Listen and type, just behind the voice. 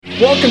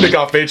Welcome to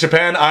Cafe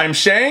Japan. I'm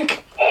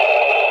Shank.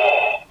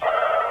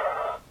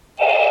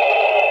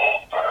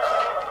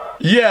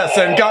 Yes,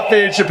 and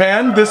Cafe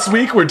Japan, this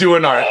week we're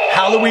doing our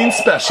Halloween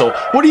special.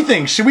 What do you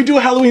think? Should we do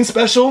a Halloween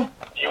special?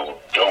 You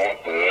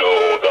don't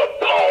know the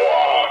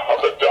power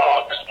of the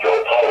dogs.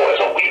 Your powers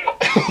are weak.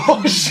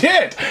 Oh,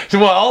 shit!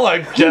 Well, I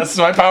guess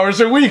my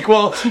powers are weak.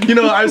 Well, you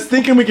know, I was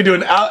thinking we could do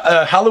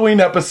a Halloween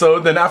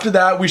episode, then after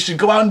that we should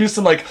go out and do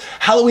some, like,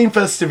 Halloween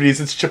festivities.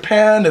 It's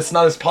Japan, it's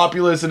not as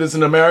popular as it is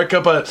in America,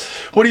 but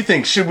what do you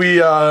think? Should we,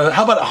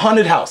 how about a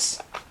haunted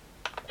house?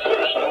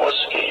 There's no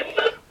escape.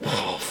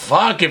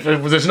 Fuck, if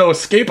there's no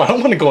escape, I don't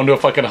want to go into a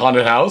fucking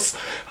haunted house.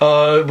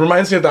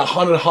 Reminds me of that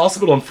haunted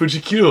hospital in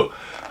Fujikyu.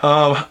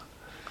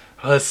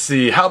 Let's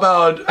see, how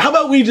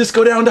about we just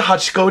go down to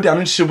Hachiko, down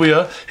in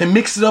Shibuya, and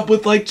mix it up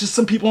with, like, just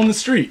some people on the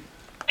street?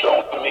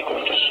 Don't make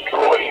me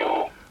destroy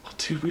you.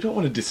 Dude, we don't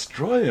want to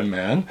destroy him,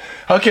 man.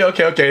 Okay,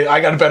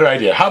 I got a better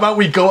idea. How about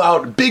we go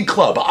out, big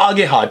club,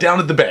 Ageha, down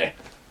at the bay?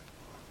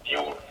 You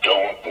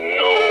don't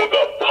know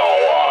the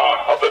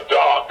power of the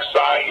dark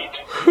side.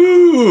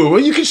 Whew, well,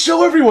 you can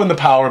show everyone the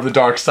power of the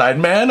dark side,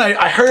 man.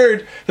 I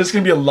heard there's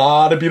going to be a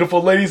lot of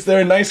beautiful ladies there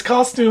in nice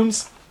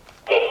costumes.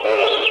 The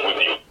force is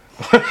with you.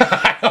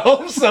 I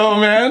hope so,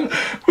 man.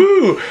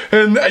 Woo.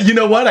 And you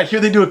know what? I hear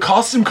they do a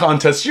costume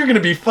contest. You're going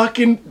to be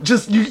fucking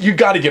just, you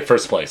got to get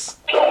first place.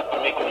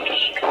 Don't make me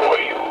destroy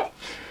you.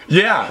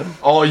 Yeah,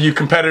 all you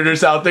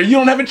competitors out there, you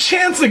don't have a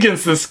chance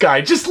against this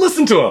guy. Just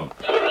listen to him.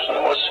 There's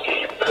no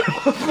escape.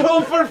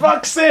 Oh, for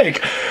fuck's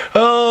sake.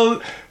 We're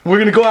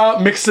going to go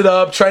out, mix it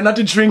up, try not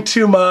to drink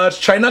too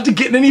much, try not to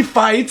get in any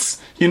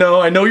fights. You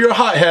know, I know you're a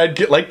hothead,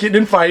 getting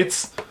in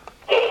fights.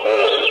 The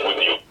force is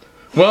with you.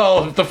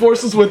 Well, if the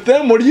force is with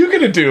them, what are you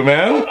going to do,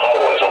 man?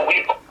 Powers are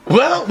weak.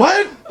 Well,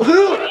 what?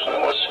 Who? There's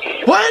no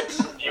escape. What?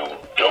 You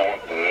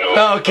don't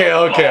know.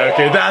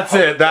 Okay, that's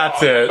it.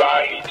 Side.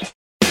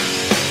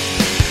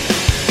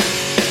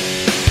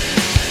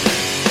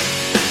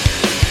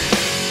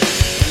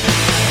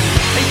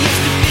 I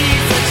used to be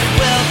such a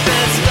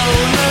welfare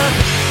stoner.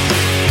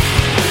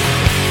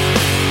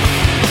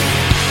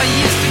 I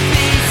used to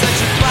be such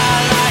a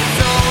twilight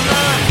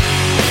zoner.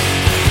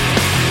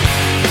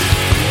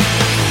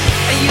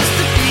 I used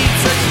to be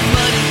such a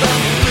money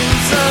bum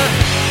loser.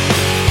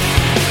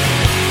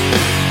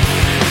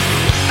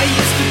 I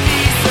used to be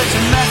such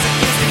a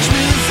masochistic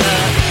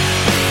schmoozer.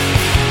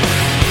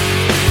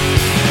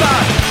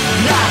 But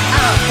now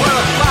I'm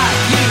worldwide,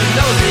 you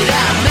know that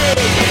I made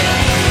it.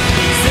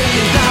 $1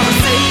 zillion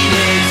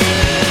Mercedes.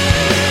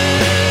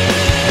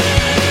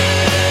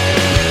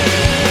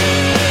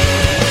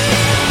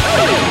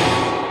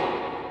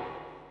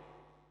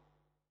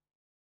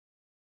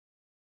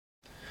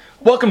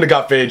 Welcome to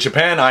Got Fade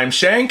Japan. I'm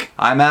Shank,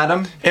 I'm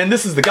Adam. and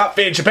this is the Got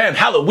Fade Japan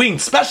Halloween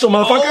special,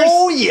 motherfuckers.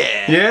 Oh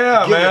yeah!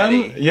 Yeah, Get man.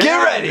 Ready. Yeah,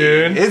 Get ready!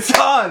 dude. It's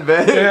on,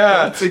 man.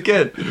 Yeah. That's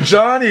good.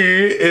 Johnny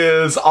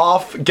is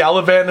off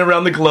gallivanting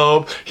around the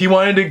globe. He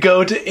wanted to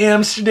go to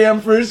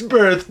Amsterdam for his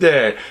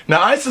birthday.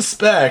 Now, I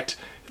suspect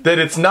that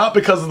it's not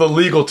because of the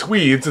legal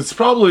tweeds. It's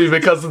probably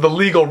because of the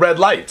legal red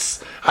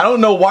lights. I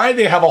don't know why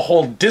they have a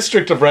whole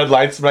district of red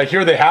lights, but I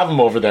hear they have them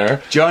over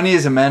there. Johnny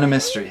is a man of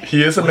mystery.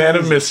 He is a man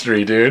of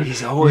mystery, dude.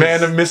 He's always-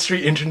 Man of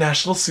mystery,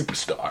 international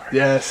superstar.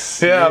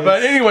 Yes. Yeah, yes.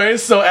 but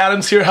anyways, so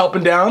Adam's here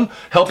helping out,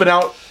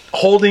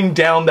 holding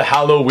down the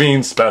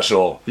Halloween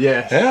special.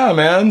 Yes. Yeah,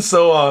 man.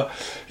 So,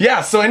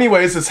 so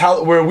anyways,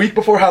 we're a week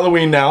before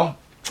Halloween now.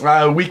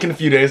 A week and a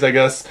few days, I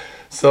guess.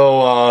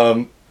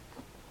 So,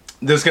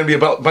 there's going to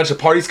be a bunch of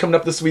parties coming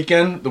up this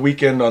weekend. The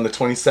weekend on the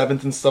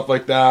 27th and stuff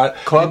like that.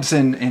 Clubs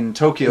in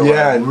Tokyo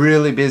Yeah. are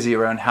really busy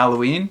around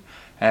Halloween,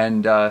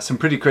 and some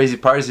pretty crazy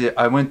parties.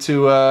 I went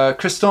to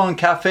Crystal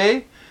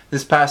Cafe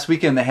this past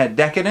weekend. They had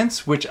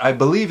Decadence, which I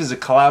believe is a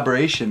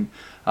collaboration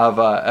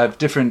of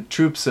different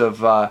troops of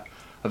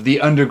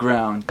the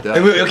underground.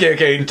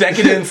 Okay.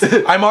 Decadence.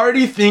 I'm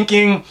already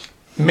thinking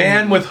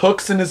man with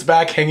hooks in his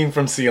back hanging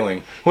from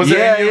ceiling. Was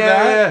there any of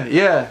that?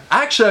 Yeah.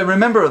 Actually, I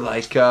remember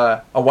like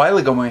a while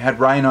ago when we had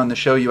Ryan on the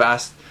show, you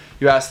asked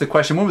the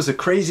question, what was the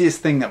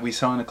craziest thing that we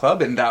saw in a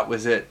club? And that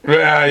was it.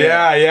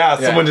 Yeah.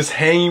 Someone just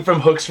hanging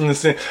from hooks from the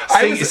ceiling.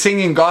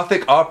 Singing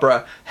Gothic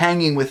opera,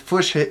 hanging with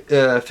fish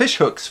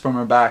hooks from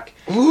her back.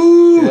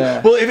 Ooh.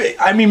 Yeah.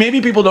 Well, maybe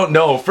people don't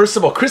know. First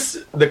of all,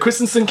 the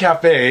Christensen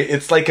Cafe,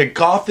 it's like a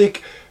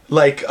Gothic,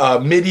 like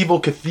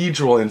medieval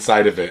cathedral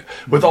inside of it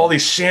with all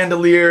these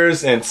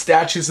chandeliers and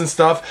statues and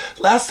stuff.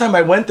 Last time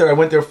I went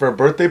there for a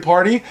birthday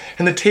party,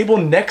 and the table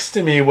next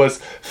to me was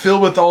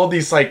filled with all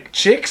these like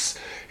chicks.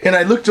 And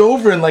I looked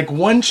over, and like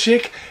one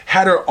chick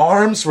had her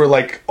arms were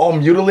like all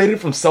mutilated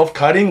from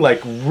self-cutting,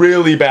 like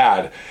really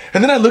bad.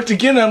 And then I looked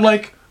again, and I'm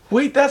like,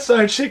 wait, that's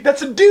not a chick,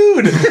 that's a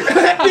dude.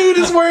 That dude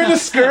is wearing a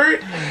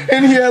skirt,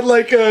 and he had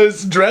like a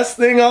dress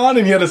thing on,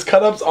 and he had his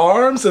cut-up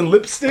arms and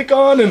lipstick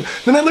on. And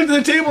then I looked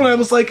at the table, and I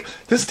was like,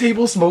 this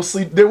table's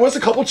mostly, there was a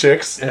couple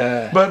chicks,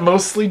 but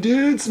mostly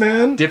dudes,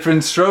 man.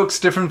 Different strokes,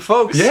 different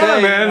folks. Yeah,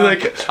 man, you know,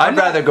 like, I'd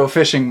rather go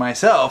fishing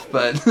myself,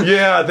 but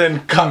yeah,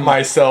 then cut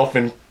myself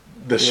and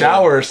the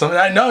shower or something.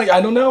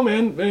 I don't know,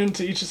 man.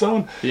 To each his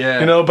own. Yeah.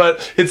 You know,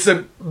 but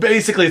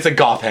basically it's a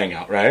goth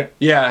hangout, right?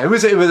 Yeah, it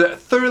was a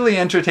thoroughly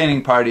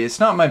entertaining party. It's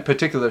not my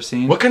particular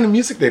scene. What kind of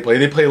music they play?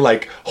 They play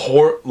like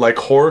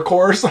horrorcore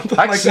or something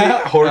like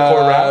that.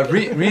 Horrorcore rap.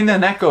 Rina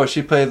Neko,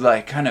 she played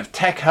like kind of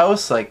tech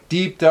house, like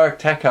deep dark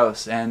tech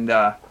house, and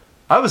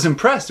I was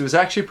impressed. It was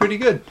actually pretty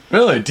good.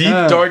 Really deep,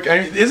 dark.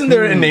 I mean, isn't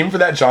there a name for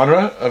that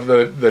genre of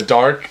the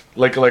dark,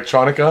 like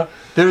electronica?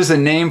 There's a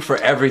name for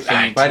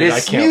everything, but dude,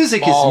 it's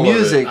music is follow it.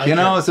 music. I You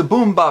know, can't- it's a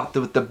boom bop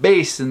with the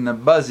bass and the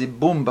buzzy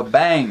boom ba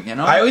bang. You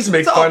know, I always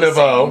make It's all fun the of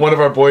same. one of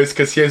our boys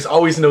because he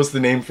always knows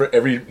the name for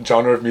every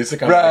genre of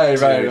music. I'm Right,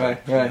 like,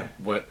 right, dude, right.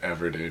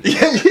 Whatever, dude.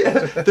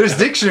 yeah, there's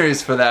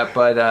dictionaries for that,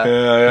 but Yeah.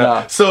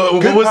 no. So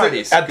Good what was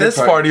parties, it at good this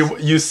parties.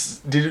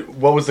 party?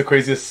 What was the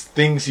craziest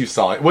things you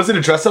saw? Was it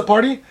a dress up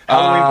party?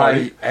 Halloween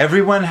party?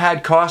 Everyone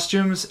had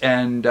costumes,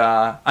 and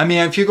I mean,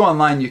 if you go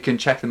online, you can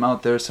check them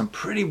out. There's some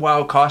pretty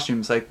wild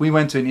costumes. Like we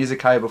went to an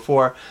izakaya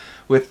before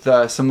with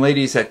some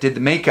ladies that did the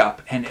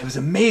makeup, and it was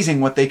amazing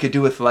what they could do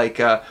with like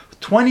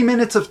 20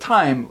 minutes of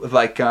time with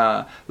like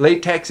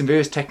latex and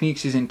various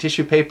techniques using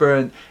tissue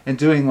paper and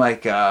doing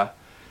like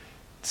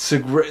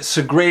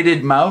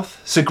segraded mouth.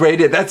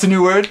 Segraded, that's a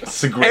new word.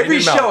 Segraded Every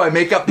mouth. show I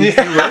make up these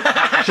new words.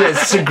 She has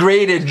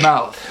segraded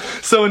mouth.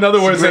 So in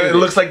other words, it Segraded.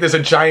 looks like there's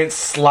a giant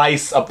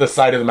slice up the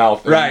side of the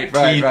mouth, and Right,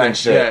 teeth and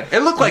shit. Yeah.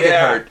 It looked like it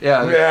hurt.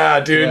 Yeah. yeah,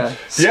 dude. Yeah.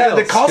 Yeah,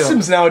 the Skill,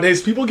 costumes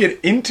nowadays, people get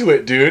into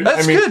it, dude.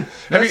 That's good.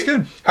 That's I mean,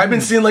 good. I've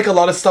been seeing like a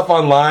lot of stuff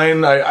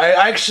online. I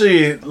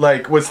actually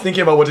like was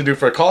thinking about what to do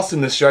for a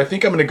costume this year. I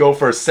think I'm gonna go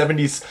for a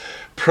 70s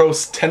pro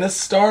tennis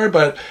star,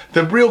 but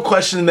the real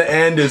question in the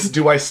end is,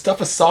 do I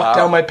stuff a sock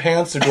down my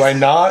pants or do I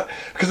not?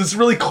 Because it's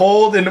really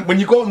cold, and when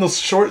you go out in those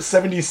short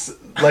 70s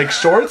like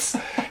shorts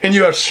and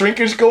you have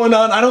shrinkage going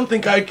on, I don't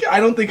think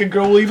a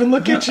girl will even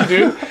look at you,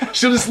 dude.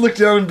 She'll just look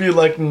down and be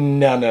like,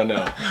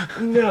 no.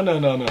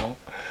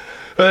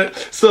 But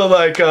so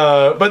like,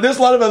 but there's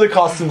a lot of other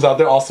costumes out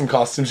there, awesome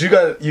costumes. You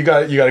got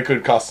a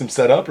good costume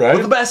set up, right?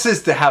 Well, the best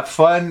is to have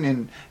fun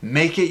and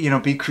make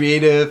it, be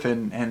creative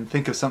and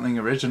think of something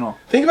original.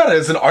 Think about it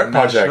as an art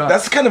Mash it project. up.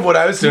 That's kind of what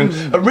I was doing.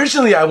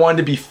 Originally, I wanted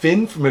to be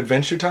Finn from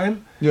Adventure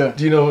Time. Yeah.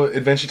 Do you know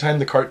Adventure Time,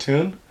 the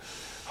cartoon?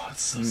 Oh,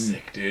 it's so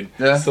sick, dude.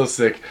 Yeah. So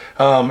sick.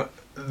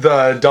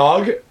 The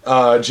dog,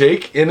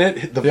 Jake, in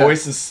it, the Yeah.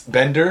 voice is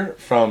Bender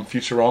from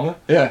Futurama.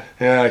 Yeah.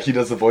 Yeah, he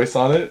does the voice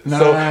on it.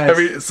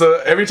 Nice. So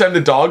every time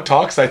the dog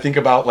talks, I think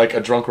about like a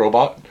drunk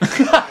robot.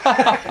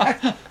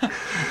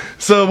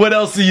 So what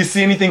else? Do you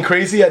see anything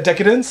crazy at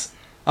Decadence?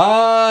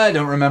 I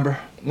don't remember.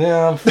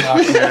 Yeah, fuck,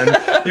 man.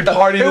 You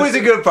partied. It was a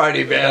good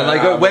party, man.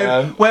 Like Yeah,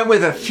 man. went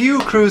with a few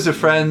crews of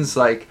friends,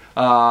 like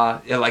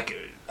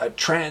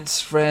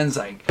trance friends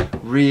like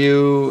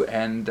Ryu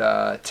and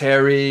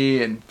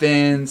Terry and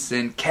Vince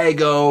and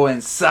Kego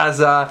and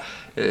Saza.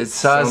 It's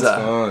Sounds Saza.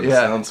 fun. Yeah.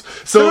 Sounds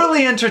so.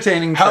 Thoroughly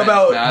entertaining. How friends,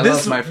 about man. I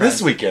this love my friends.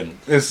 this weekend?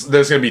 There's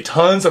going to be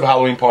tons of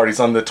Halloween parties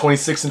on the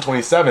 26th and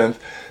 27th.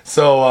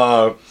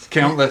 So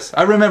Countless.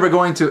 I remember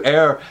going to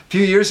Air a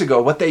few years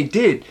ago. What they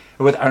did,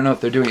 I don't know if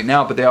they're doing it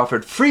now, but they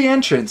offered free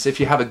entrance if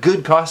you have a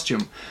good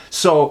costume.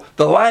 So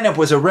the lineup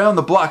was around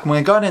the block. When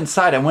I got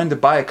inside, I went to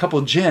buy a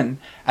couple gin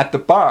at the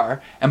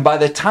bar, and by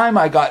the time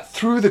I got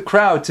through the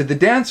crowd to the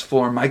dance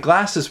floor, my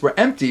glasses were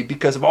empty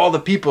because of all the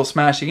people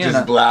smashing in.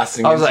 Just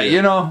blasting I was into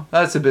like, you.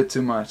 that's a bit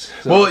too much.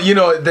 So,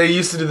 well, they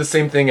used to do the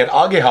same thing at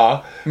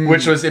Ageha,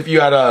 which was if you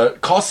had a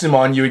costume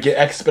on, you would get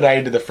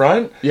expedited to the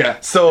front. Yeah.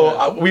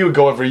 So we would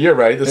go every year,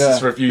 right? This Yeah. is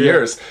for a few Yeah.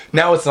 years.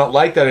 Now it's not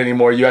like that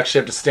anymore. You actually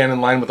have to stand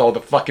in line with all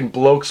the fucking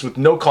blokes with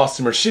no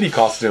costume or shitty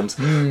costumes.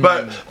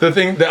 But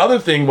the other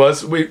thing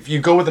was, if you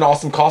go with an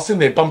awesome costume,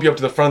 they bump you up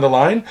to the front of the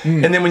line,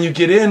 and then when you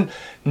get in,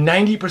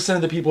 90%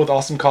 of the people with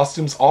awesome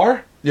costumes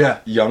are yeah.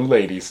 young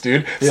ladies,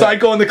 dude. So Yeah. I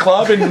go in the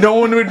club and no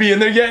one would be in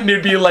there yet, and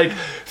it'd be like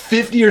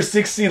 50 or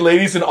 60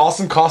 ladies in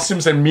awesome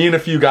costumes and me and a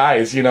few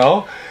guys,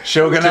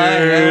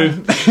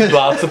 Shogunai, Dude,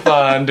 lots of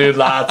fun, dude,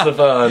 lots of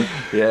fun.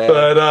 Yeah.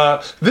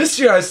 But this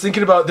year I was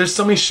thinking about, there's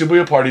so many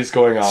Shibuya parties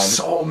going on.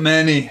 So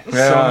many.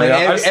 Yeah, so many.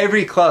 yeah.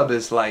 Every club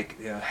is like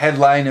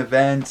headline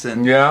events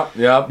and Yeah,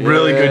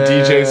 really good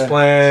Yeah, DJs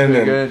playing. really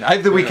and- good. I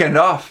have the weekend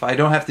off. I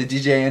don't have to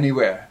DJ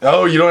anywhere.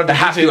 Oh, you don't I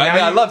have have to. to. I Now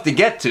mean, I you- love to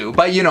get to,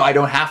 but I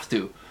don't have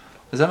to.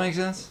 Does that make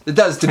sense? It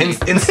does to me.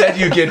 Instead,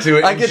 you get to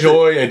I get to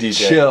enjoy a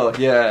DJ. Chill,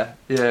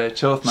 yeah,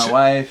 chill with my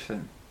wife.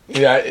 And,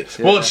 Yeah,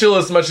 well, chill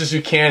as much as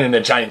you can in a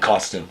giant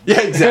costume.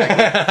 yeah,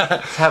 exactly.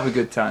 Just have a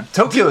good time.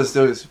 Tokyo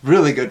is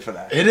really good for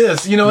that. It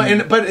is,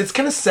 but it's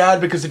kind of sad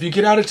because if you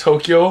get out of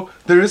Tokyo,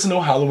 there is no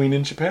Halloween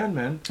in Japan,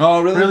 man.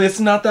 Oh, really? Really, it's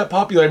not that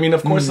popular. I mean,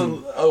 of course,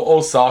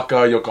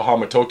 Osaka,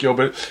 Yokohama, Tokyo,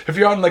 but if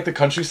you're out in like the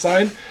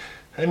countryside,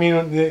 I mean,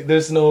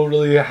 there's no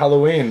really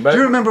Halloween. But Do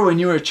you remember when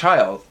you were a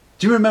child?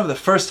 Do you remember the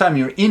first time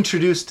you were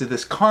introduced to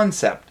this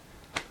concept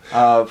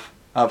of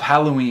of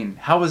Halloween.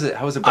 How was it?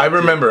 How was it? I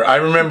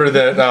remember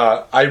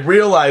that I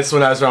realized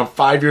when I was around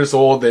 5 years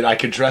old that I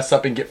could dress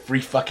up and get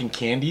free fucking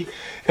candy.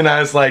 And I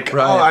was like,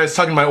 Right. I was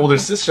talking to my older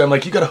sister. I'm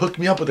like, you gotta hook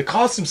me up with a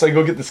costume so I can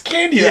go get this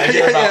candy. Yeah, I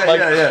hear about. Like,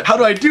 yeah. how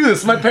do I do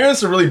this? My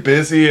parents are really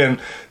busy and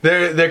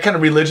they're kind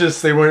of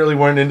religious. They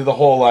weren't into the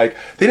whole like.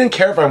 They didn't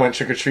care if I went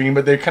trick or treating,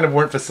 but they kind of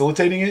weren't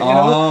facilitating it. You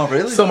know? Oh,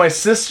 really? So my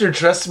sister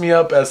dressed me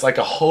up as like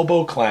a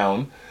hobo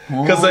clown.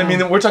 Because I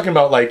mean, we're talking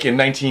about like in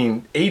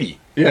 1980,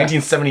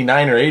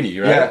 1979 or 80,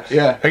 right?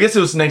 Yeah. I guess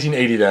it was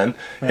 1980 then,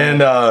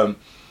 and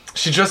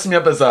she dressed me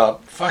up as a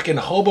fucking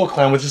hobo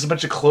clown with just a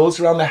bunch of clothes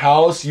around the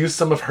house. Used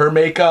some of her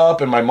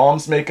makeup and my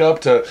mom's makeup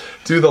to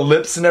do the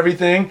lips and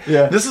everything.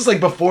 Yeah. This is like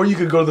before you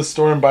could go to the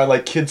store and buy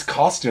like kids'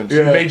 costumes.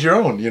 You Yeah. made your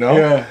own, you know.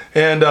 Yeah.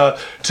 And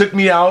took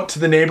me out to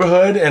the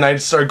neighborhood, and I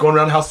started going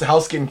around house to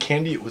house getting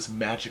candy. It was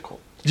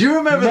magical. Do you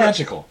remember that?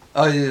 Magical.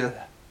 Oh yeah.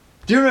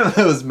 Do you remember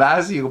those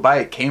masks you could buy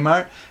at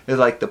Kmart? It was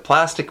like the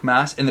plastic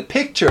mask and the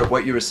picture of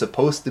what you were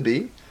supposed to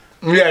be.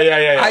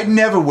 Yeah. I'd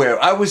never wear it.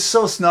 I was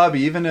so snobby,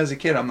 even as a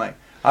kid. I'm like,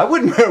 I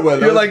wouldn't wear one of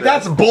those. You're like,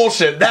 things. that's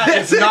bullshit. That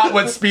is not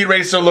what Speed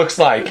Racer looks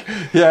like.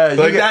 Yeah, you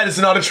Like, get- that is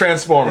not a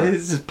Transformer.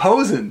 This is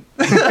posing.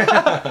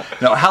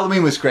 No,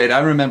 Halloween was great. I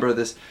remember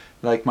this.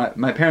 Like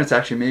my parents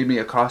actually made me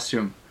a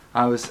costume.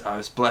 I was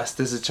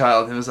blessed as a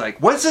child. It was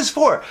like, what's this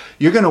for?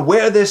 You're gonna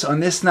wear this on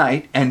this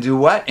night and do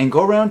what? And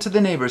go around to the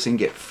neighbors and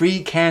get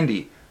free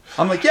candy.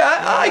 I'm like,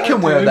 yeah, I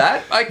can wear dude.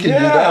 that. I can do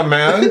Yeah, that,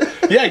 man.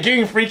 Yeah,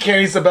 getting free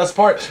candy is the best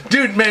part.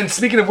 Dude, man,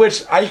 speaking of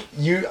which, I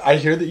hear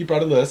that you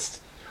brought a list.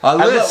 A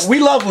list. We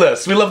love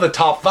lists. We love the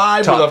top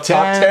 5. Top we love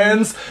top 10.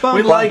 10s. Bum,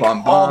 we bum, like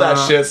bum, all that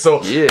bum. shit.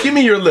 So Yeah. give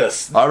me your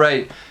list. All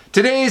right.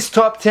 Today's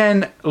top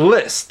 10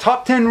 list.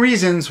 Top 10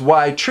 reasons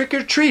why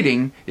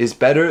trick-or-treating is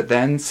better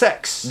than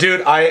sex.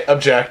 Dude, I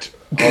object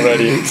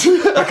already.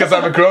 Because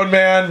I'm a grown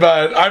man,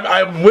 but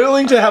I'm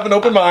willing to have an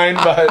open mind,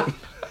 but...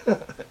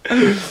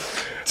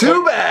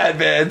 Too bad,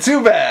 man.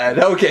 Too bad.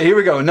 Okay, here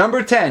we go.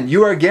 Number 10.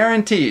 You are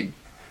guaranteed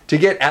to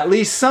get at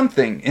least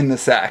something in the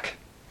sack.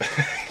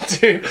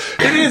 Dude,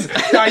 it is.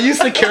 I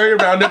used to carry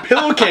around a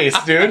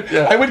pillowcase, dude.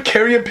 I would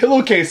carry a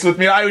pillowcase with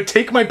me. I would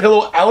take my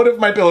pillow out of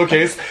my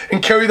pillowcase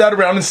and carry that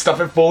around and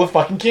stuff it full of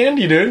fucking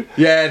candy, dude.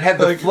 Yeah, it had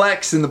the Like-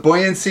 flex and the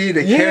buoyancy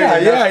to Yeah,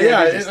 carry enough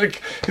yeah. candy. It's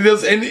like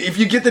those, and if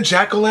you get the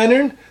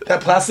jack-o'-lantern,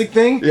 that plastic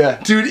thing, Yeah.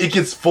 dude, it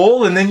gets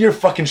full, and then you're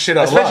fucking shit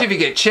out of luck. Especially if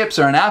you get chips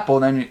or an apple,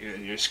 then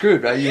you're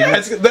screwed, right? Yeah,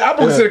 the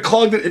apple's gonna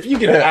clog it. If you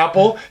get an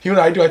apple, you know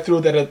what I do? I throw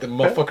that at the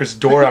motherfucker's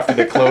door after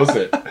they close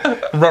it.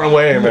 Run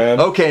away, man.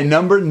 Okay,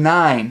 number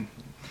 9.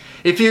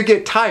 If you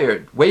get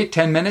tired, wait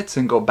 10 minutes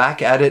and go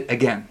back at it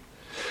again.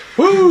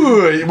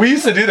 Ooh, we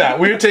used to do that.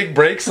 We would take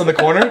breaks on the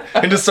corner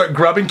and just start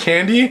grubbing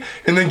candy,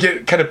 and then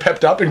get kind of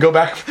pepped up and go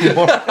back for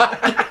more.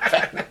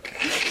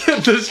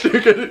 The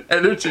sugar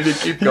energy to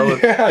keep going.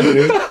 Yeah,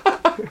 dude.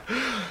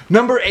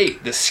 Number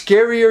 8, the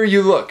scarier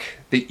you look,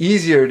 the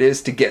easier it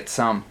is to get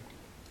some.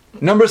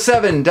 Number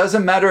 7,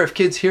 doesn't matter if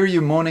kids hear you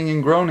moaning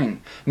and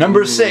groaning.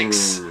 Number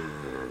 6,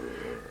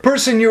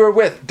 person you are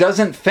with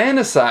doesn't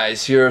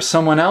fantasize you're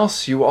someone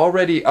else, you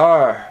already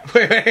are.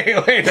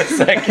 Wait a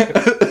second.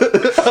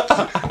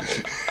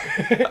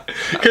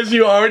 Because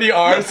you already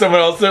are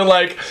someone else. They're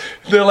like,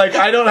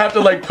 I don't have to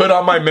like put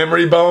on my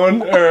memory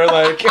bone or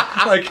like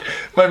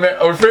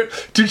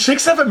do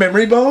chicks have a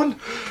memory bone?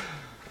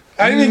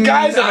 I mean,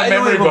 guys have a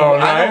memory bone,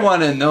 right? I don't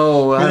want to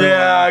know. I don't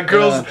Yeah, wanna-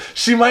 girls.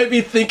 She might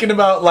be thinking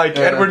about like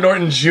Edward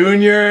Norton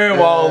Jr.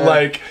 while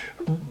like,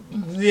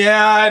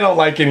 yeah, I don't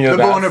like any of The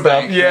that boner stuff.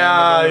 bank.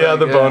 Yeah,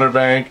 the boner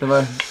bank.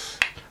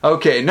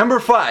 Okay, number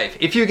 5,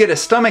 if you get a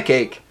stomach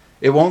ache,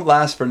 it won't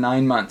last for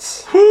 9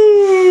 months.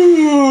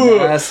 Woo!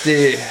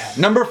 Nasty.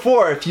 Number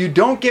 4, if you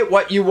don't get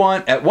what you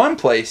want at one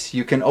place,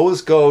 you can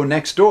always go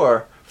next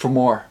door for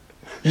more.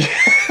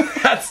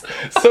 That's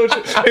so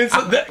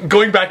true.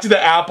 Going back to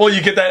the apple,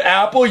 you get that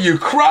apple, you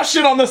crush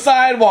it on the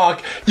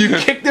sidewalk, you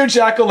kick their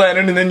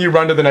jack-o'-lantern, and then you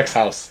run to the next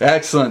house.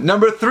 Excellent.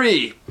 Number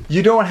 3,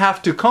 you don't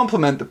have to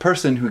compliment the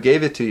person who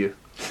gave it to you.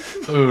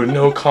 Ooh,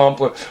 no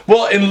compliment.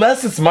 Well,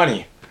 unless it's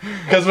money.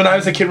 Because when I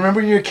was a kid, remember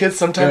when you were a kid,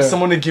 sometimes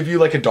someone would give you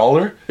like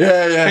 $1?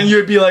 Yeah. And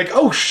you'd be like,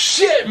 oh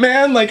shit,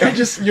 man. Like,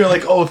 you're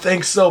like, oh,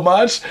 thanks so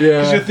much. Yeah.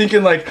 Because you're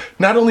thinking, like,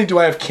 not only do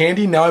I have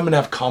candy, now I'm going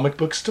to have comic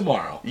books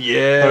tomorrow.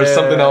 Yeah. Or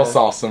something else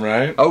awesome,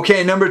 right?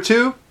 Okay, number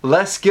 2,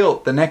 less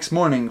guilt the next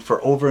morning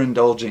for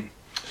overindulging.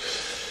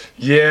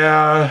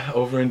 Yeah,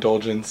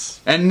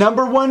 overindulgence. And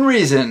number 1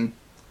 reason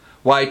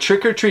why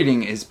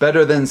trick-or-treating is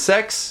better than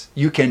sex,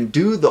 you can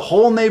do the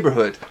whole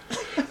neighborhood.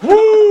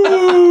 Woo!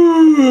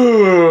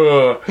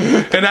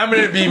 And I'm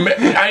gonna be,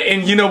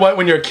 and you know what?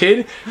 When you're a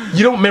kid,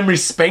 you don't memory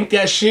spank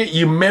that shit.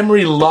 You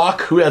memory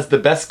lock who has the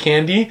best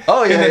candy.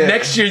 Oh, yeah, And then yeah.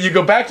 next year you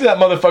go back to that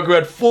motherfucker who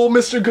had full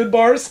Mr. Good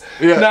bars,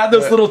 Yeah, not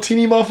those yeah. little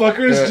teeny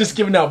motherfuckers Yeah. just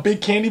giving out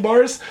big candy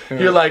bars.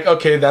 You're like,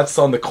 okay, that's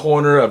on the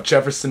corner of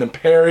Jefferson and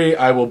Perry.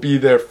 I will be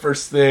there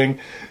first thing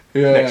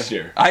next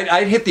year.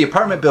 I'd hit the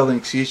apartment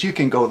buildings because you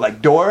can go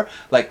like door,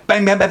 like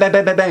bang, bang, bang, bang,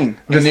 bang, bang, bang. In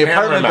Just the hammer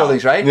apartment them out.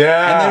 buildings, right?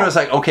 Yeah. And then it was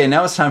like, okay,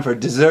 now it's time for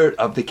dessert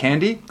of the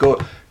candy.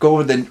 go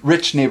to the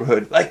rich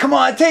neighborhood. Like, come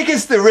on, take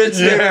us to the rich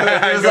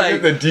neighborhood. It was go like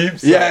get the deep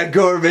side. yeah,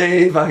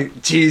 gourmet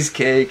like,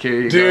 cheesecake.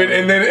 Here you Dude, go.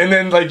 and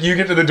then like you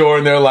get to the door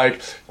and they're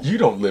like, "You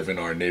don't live in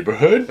our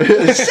neighborhood."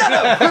 Shut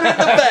up, put it in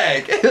the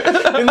bag.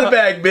 In the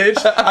bag,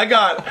 bitch. I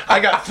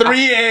got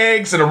 3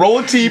 eggs and a roll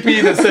of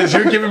teepee that says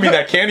you're giving me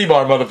that candy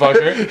bar,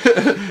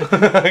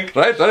 motherfucker.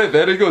 right,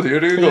 there you go.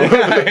 Here you go.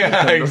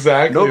 Yeah,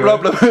 exactly. No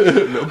problem.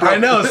 No problem. I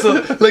know.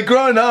 So, like,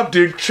 growing up,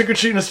 dude, trick or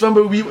treating is fun,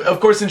 but we, of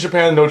course, in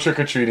Japan, no trick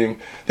or treating.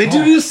 They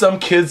do some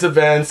kids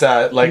events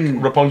at like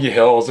Roppongi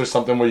Hills or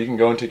something where you can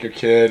go and take your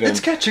kid. And, It's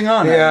catching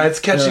on. yeah, it's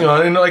catching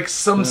on. And like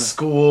some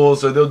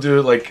schools, or they'll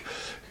do like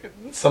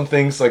some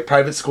things like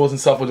private schools and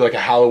stuff will do like a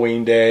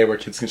Halloween day where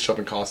kids can show up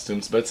in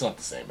costumes, but it's not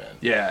the same, man.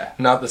 Yeah.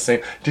 Not the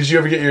same. Did you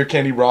ever get your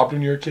candy robbed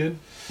when you were a kid?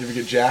 You ever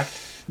get jacked?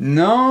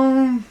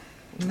 No,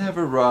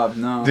 never robbed.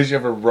 No. Did you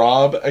ever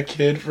rob a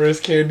kid for his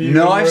candy?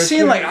 No, when you I've were a seen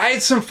kid? like I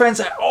had some friends.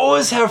 I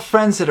always have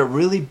friends that are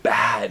really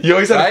bad. You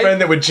always had a right?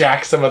 friend that would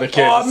jack some other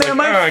kid. Oh It's man, like,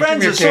 my give friends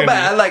me are your so candy.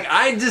 bad. Like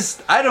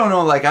I don't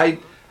know. Like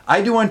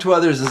I do unto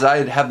others as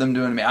I'd have them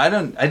doing to me. I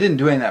didn't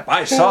do any of that. But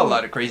I saw a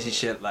lot of crazy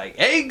shit like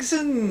eggs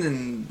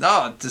and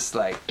just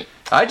like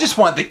I just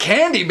want the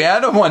candy, man. I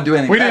don't want to do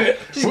anything. We bad.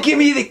 didn't- Just give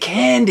me the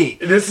candy.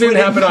 This didn't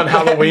happen on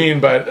Halloween,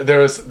 but there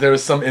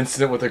was some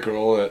incident with a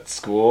girl at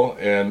school,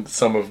 and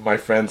some of my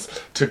friends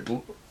took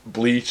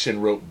bleach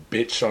and wrote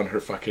 "bitch" on her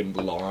fucking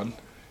lawn.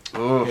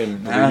 Oh, In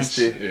bleach.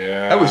 nasty.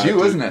 Yeah, That was you, dude.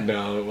 wasn't it?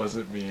 No, it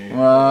wasn't me.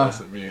 Wow. It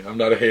wasn't me. I'm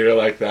not a hater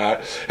like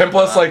that. And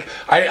plus, like,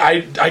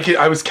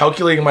 I was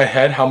calculating in my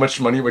head how much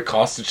money it would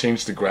cost to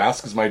change the grass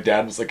because my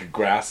dad was like a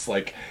grass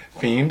like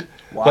fiend,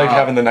 Wow. like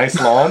having the nice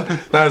lawn.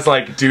 And I was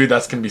like, dude,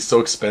 that's gonna be so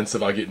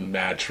expensive. I'll get in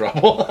mad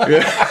trouble.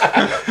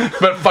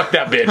 But fuck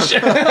that bitch.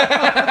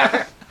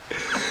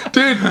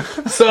 Dude,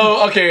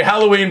 so okay,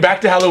 Halloween. Back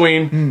to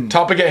Halloween.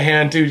 Topic at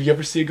hand, dude. You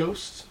ever see a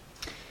ghost?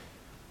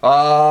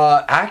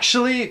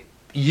 Actually,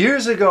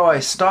 years ago I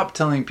stopped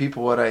telling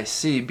people what I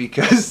see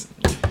because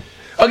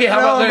Okay, how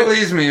no about one that?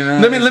 believes me,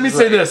 man. Let me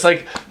say this.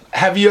 Like,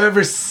 have you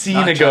ever seen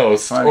Not a trying to be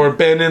ghost funny. or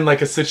been in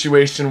like a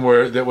situation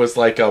where there was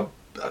like a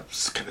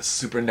kind of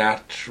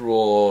supernatural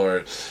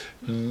or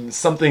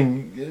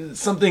something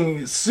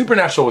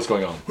supernatural was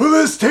going on? Well,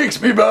 this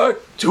takes me back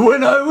to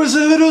when I was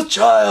a little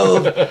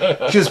child.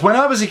 Because when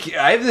I was a kid,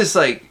 I have this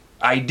like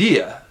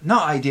idea.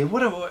 Not idea.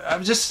 I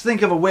was just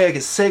think of a way I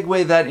could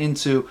segue that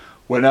into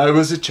when I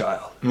was a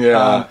child.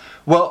 Yeah.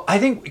 Well, I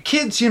think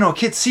kids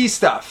see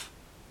stuff.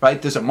 Right?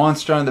 There's a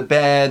monster on the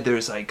bed,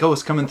 there's like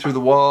ghosts coming through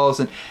the walls,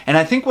 and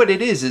I think what it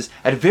is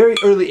at a very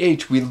early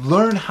age we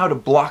learn how to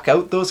block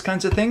out those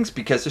kinds of things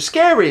because they're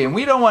scary and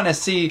we don't want to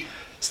see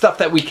stuff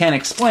that we can't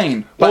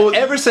explain. But Well,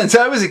 ever since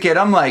I was a kid,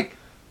 I'm like,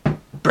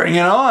 bring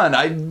it on.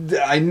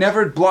 I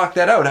never blocked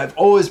that out. I've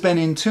always been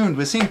in tune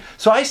with seeing,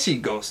 so I see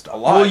ghosts a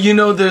lot. Well, you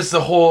know, there's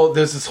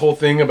this whole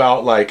thing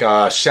about like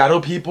shadow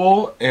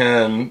people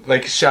and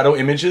like shadow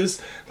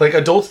images. Like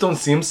adults don't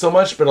see them so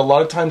much, but a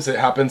lot of times it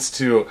happens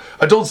to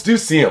adults do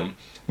see them.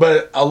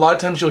 But a lot of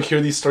times you'll hear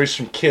these stories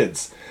from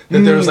kids that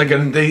there was like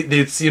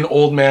they'd see an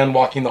old man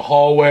walking the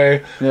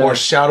hallway or a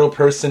shadow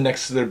person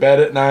next to their bed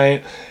at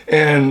night,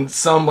 and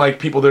some like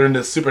people that are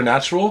into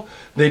supernatural,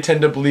 they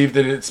tend to believe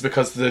that it's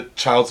because the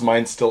child's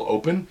mind's still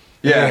open.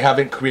 Yeah. They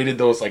haven't created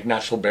those like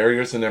natural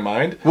barriers in their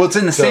mind. Well, it's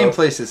in the So- same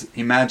place as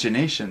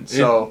imagination.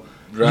 So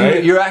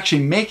right? you're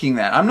actually making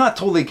that. I'm not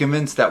totally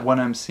convinced that what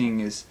I'm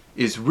seeing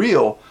is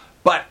real,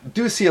 but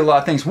do see a lot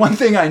of things. One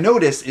thing I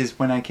noticed is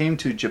when I came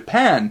to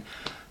Japan,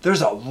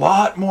 there's a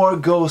lot more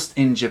ghosts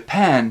in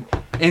Japan,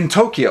 in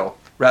Tokyo,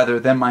 rather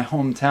than my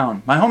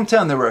hometown. My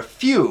hometown, there were a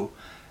few,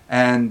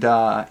 and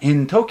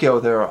in Tokyo,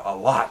 there are a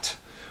lot.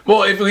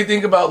 Well, if we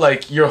think about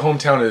like your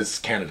hometown is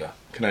Canada,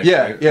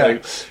 Yeah, yeah.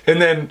 Like, and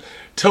then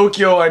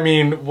Tokyo. I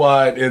mean,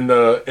 what in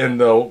the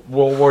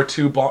World War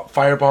II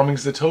fire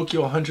bombings of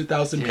Tokyo,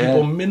 100,000 Yeah.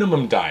 people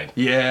minimum died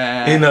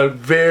Yeah. in a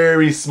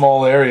very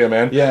small area,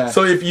 man. Yeah.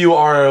 So if you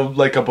are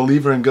like a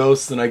believer in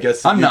ghosts, then I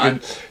guess I'm you not.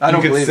 could I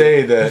don't you could believe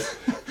say that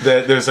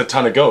there's a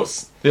ton of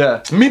ghosts.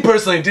 yeah. Me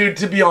personally, dude,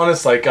 to be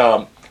honest, like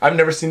I've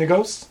never seen a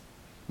ghost,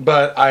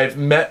 but I've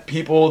met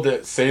people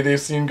that say they've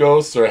seen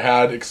ghosts or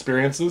had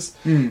experiences,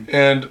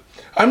 and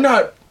I'm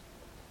not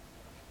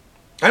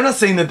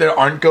saying that there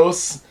aren't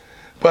ghosts,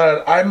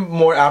 but I'm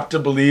more apt to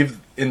believe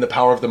in the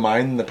power of the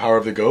mind than the power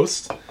of the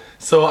ghost.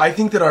 So I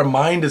think that our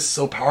mind is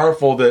so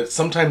powerful that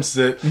sometimes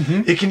it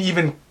can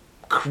even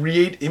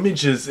create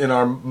images in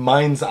our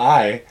mind's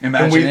eye.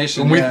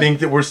 Imagination, And we yeah. think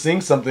that we're seeing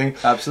something,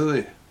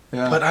 Absolutely.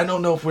 Yeah. but I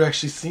don't know if we're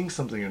actually seeing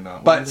something or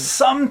not. But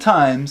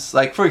sometimes,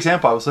 like for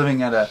example, I was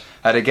living at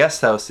a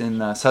guest house in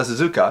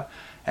Sasazuka,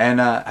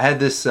 and I had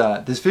this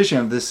vision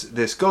of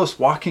this ghost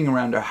walking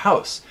around our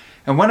house.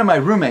 And one of my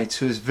roommates,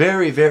 who is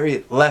very,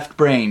 very left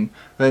brain,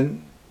 but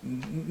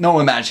no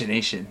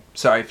imagination.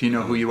 Sorry if you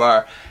know who you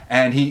are.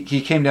 And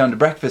he came down to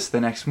breakfast the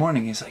next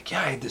morning. He's like,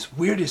 yeah, I had this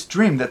weirdest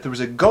dream that there was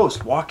a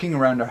ghost walking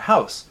around our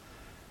house.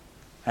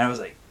 And I was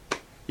like,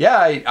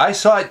 yeah, I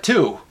saw it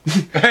too.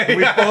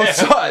 We both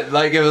saw it.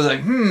 Like, it was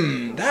like,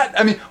 that,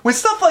 I mean, when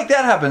stuff like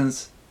that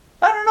happens,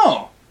 I don't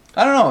know.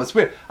 I don't know. It's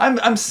weird.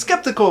 I'm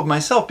skeptical of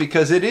myself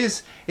because it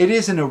is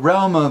in a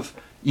realm of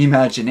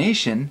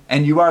imagination,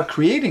 and you are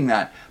creating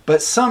that.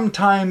 But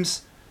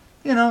sometimes,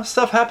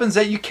 stuff happens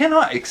that you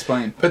cannot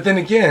explain. But then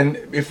again,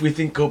 if we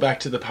go back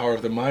to the power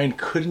of the mind,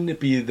 couldn't it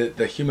be that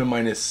the human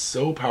mind is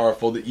so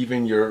powerful that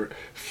even your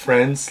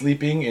friend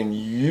sleeping and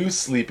you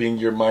sleeping,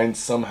 your mind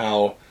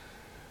somehow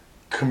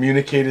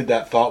communicated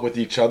that thought with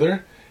each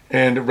other,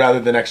 and rather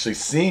than actually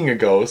seeing a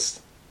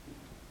ghost,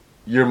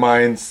 your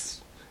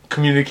minds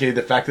communicated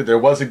the fact that there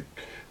was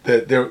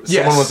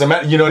someone was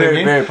you know what I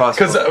mean? Very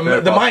possible.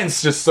 Because the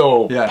mind's just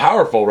so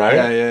powerful, right?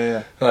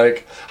 Yeah.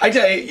 Like have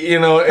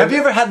you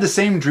ever had the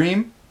same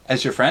dream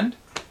as your friend?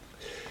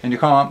 And you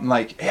call up and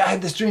like, hey, I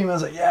had this dream. I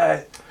was like,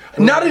 yeah.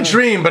 Not a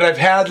dream, but I've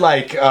had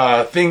like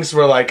things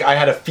where like I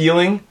had a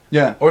feeling,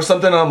 or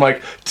something. And I'm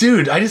like,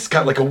 dude, I just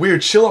got like a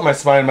weird chill up my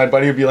spine. And my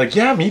buddy would be like,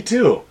 yeah, me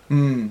too.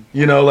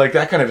 Like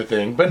that kind of a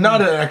thing, but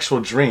not an actual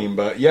dream,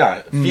 but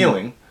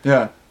feeling.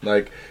 Yeah,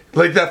 like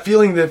that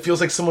feeling that feels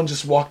like someone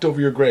just walked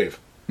over your grave.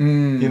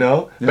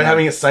 But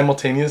having it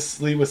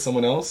simultaneously with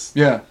someone else.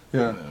 Yeah.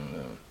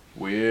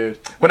 Weird.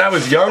 When I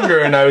was younger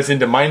and I was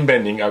into mind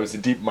bending, I was a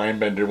deep mind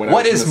bender.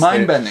 What is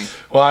mind bending?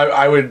 Well,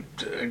 I would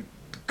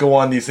go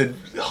on these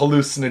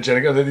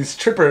hallucinogenic, these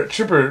tripper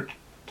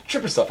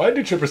stuff. I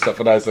do tripper stuff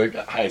when I was like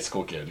a high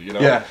school kid.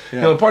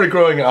 Part of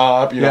growing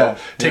up.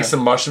 Take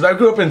some mushrooms. I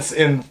grew up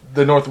in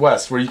the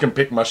Northwest where you can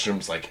pick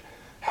mushrooms like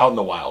out in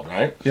the wild,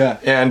 right? Yeah.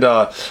 And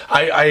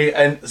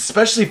I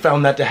especially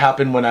found that to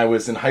happen when I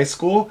was in high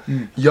school,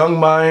 young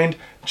mind,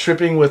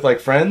 tripping with like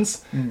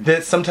friends,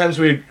 that sometimes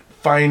we'd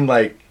find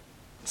like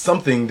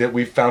something that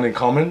we found in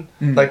common.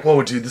 Like,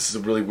 whoa, dude, this is a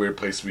really weird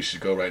place we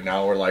should go right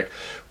now. Or like,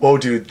 whoa,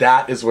 dude,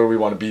 that is where we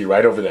want to be,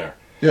 right over there.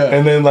 Yeah.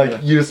 And then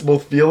like you just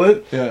both feel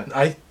it.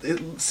 Yeah.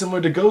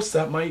 Similar to ghosts,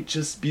 that might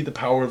just be the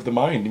power of the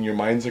mind, and your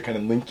minds are kind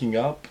of linking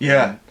up.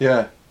 Yeah.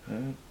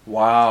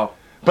 Wow.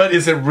 But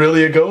is it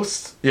really a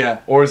ghost?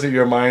 Yeah. Or is it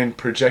your mind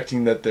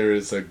projecting that there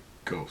is a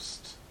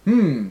ghost?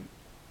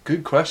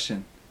 Good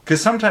question.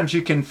 Because sometimes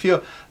you can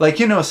feel, like,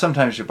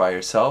 sometimes you're by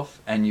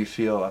yourself and you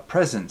feel a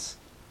presence.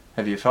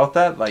 Have you felt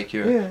that? Like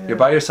you're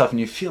by yourself and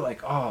you feel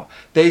like, oh.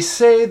 They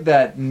say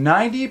that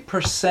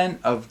 90%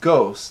 of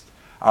ghosts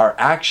are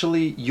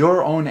actually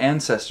your own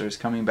ancestors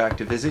coming back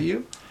to visit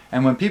you.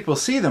 And when people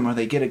see them or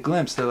they get a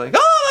glimpse, they're like,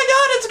 oh my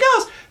God, it's a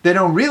ghost. They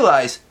don't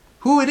realize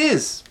who it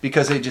is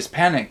because they just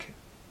panic.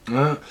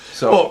 That's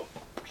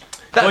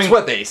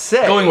what they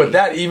say. Going with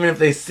that, even if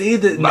they say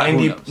that But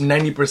who knows?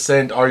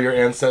 90% are your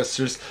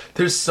ancestors,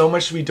 there's so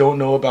much we don't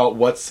know about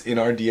what's in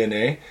our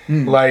DNA.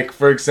 Like,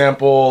 for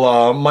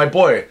example, my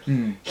boy,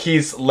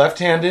 he's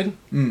left-handed,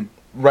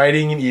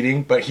 writing and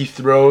eating, but he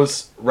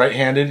throws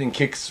right-handed and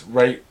kicks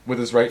right with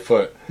his right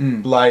foot.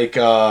 Like,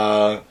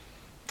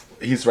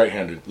 he's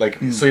right-handed. Like,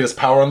 so he does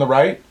power on the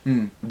right,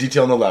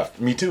 detail on the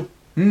left. Me too.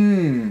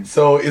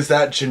 So is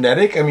that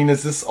genetic? I mean,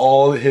 is this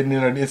all hidden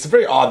in our... It's a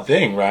very odd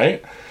thing,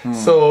 right?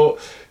 So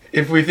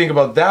if we think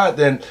about that,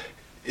 then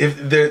if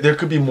there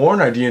could be more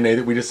in our DNA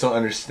that we just don't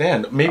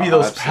understand. Maybe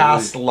those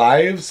past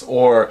lives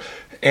or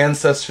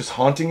ancestors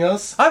haunting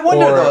us, I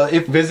wonder, or though,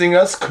 if visiting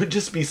us could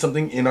just be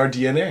something in our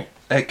DNA.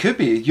 It could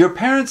be. Your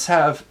parents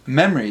have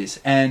memories,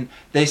 and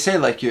they say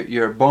like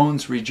your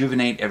bones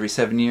rejuvenate every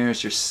 7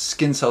 years, your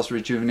skin cells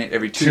rejuvenate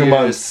every 2 years. 2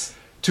 months.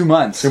 2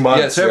 months. 2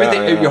 months. Yeah, so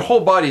everything, Yeah. your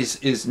whole body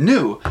is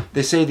new.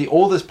 They say the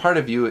oldest part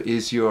of you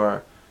is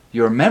your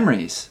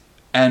memories,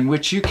 and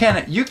which you can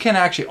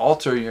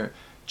actually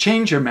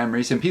change your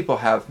memories. And people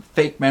have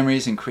fake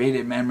memories and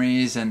created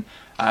memories, and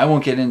I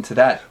won't get into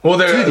that. Well,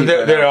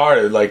 there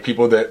are like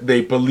people that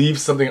they believe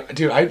something.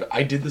 Dude,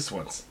 I did this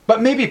once.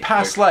 But maybe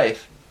past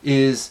life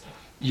is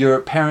your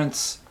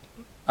parents'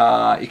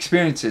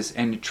 experiences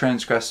and you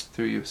transgress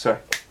through you. Sorry.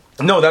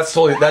 No, that's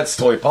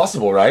totally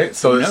possible, right?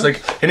 So it's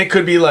like, and it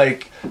could be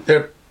like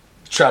they're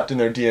trapped in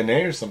their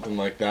DNA or something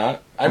like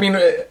that. I mean,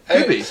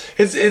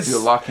 it's You're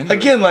locked into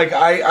again it. Like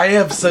I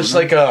have such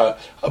like a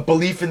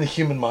belief in the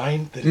human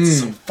mind that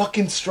it's so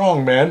fucking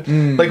strong,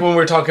 man. Like when we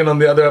were talking on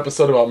the other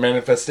episode about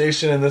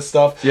manifestation and this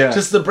stuff,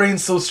 just the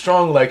brain's so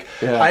strong. Like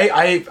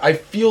I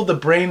feel the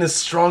brain is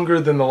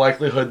stronger than the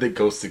likelihood that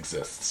ghosts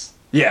exists.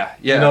 Yeah.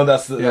 You know,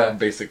 that's the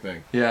basic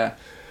thing. Yeah.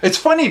 It's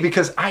funny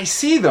because I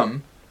see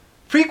them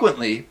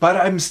frequently, but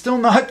I'm still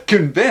not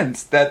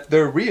convinced that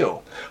they're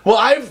real. Well,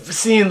 I've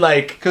seen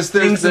like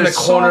things in the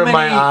corner of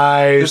my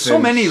eyes. There's so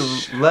many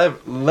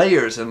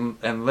layers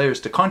and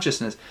layers to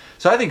consciousness.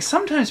 So I think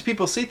sometimes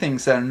people see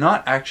things that are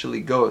not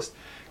actually ghosts.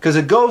 Because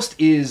a ghost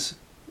is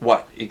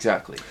what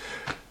exactly?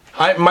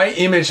 My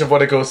image of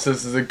what a ghost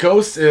is a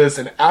ghost is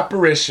an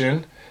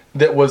apparition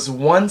that was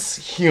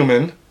once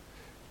human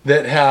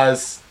that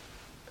has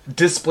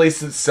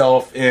displaced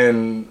itself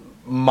in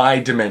my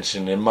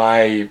dimension, in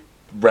my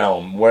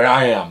realm, where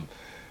I am.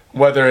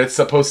 Whether it's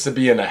supposed to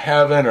be in a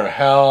heaven or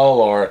hell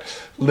or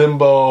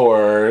limbo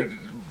or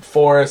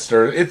forest,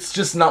 or it's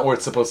just not where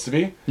it's supposed to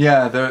be.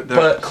 Yeah, they're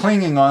But-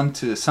 clinging on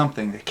to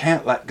something they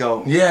can't let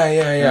go.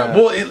 Yeah.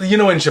 Well,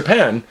 in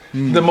Japan,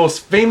 the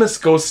most famous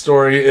ghost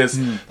story is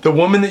the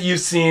woman that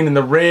you've seen in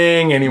The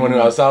Ring, anyone who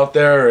else out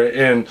there, or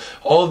in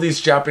all of these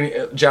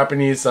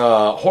Japanese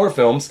horror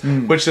films,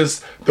 which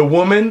is the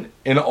woman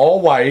in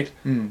all white,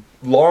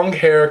 long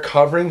hair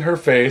covering her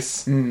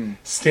face,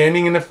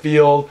 standing in a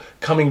field,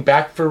 coming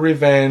back for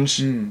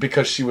revenge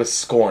because she was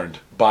scorned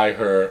by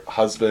her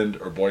husband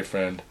or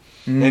boyfriend.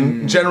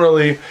 And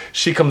generally,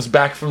 she comes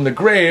back from the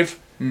grave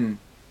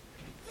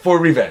for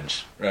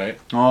revenge, right?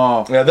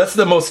 Oh, Yeah, that's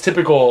the most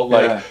typical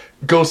Yeah.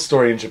 ghost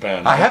story in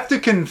Japan. I have to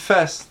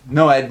confess,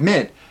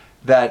 admit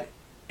that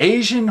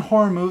Asian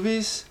horror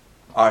movies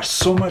are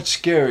so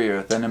much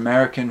scarier than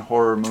American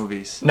horror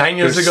movies. 9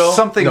 years There's ago,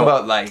 something no,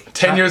 about like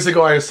 10 years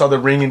ago, I saw The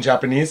Ring in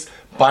Japanese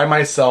by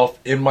myself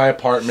in my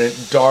apartment,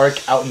 dark,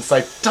 out in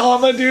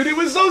Saitama, dude. It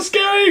was so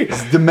scary.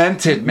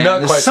 demented, man. Not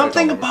There's quite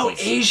something Saitama, about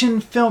but- Asian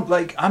film.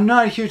 Like, I'm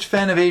not a huge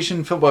fan of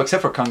Asian film, well,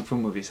 except for kung fu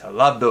movies. I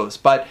love those,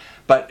 but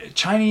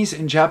Chinese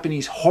and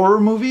Japanese horror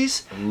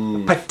movies,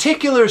 a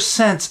particular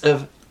sense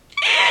of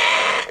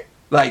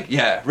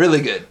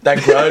really good.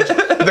 That Grudge,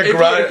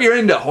 the If you're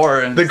into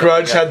horror, and The stuff like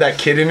Grudge that. had that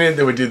kid in it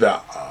that would do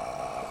that.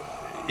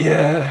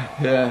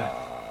 Yeah.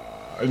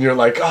 And you're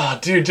like, oh,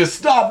 dude, just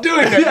stop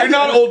doing that. You're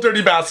not old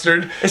dirty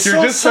bastard. It's you're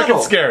so just subtle.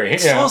 fucking scary.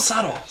 It's Yeah. so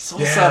subtle. So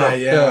Yeah, subtle.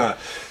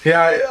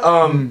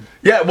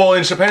 yeah. Well,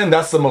 in Japan,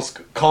 that's the most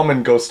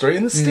common ghost story.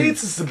 In the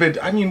States, it's a bit.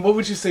 I mean, what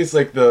would you say is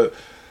like the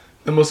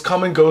most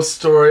common ghost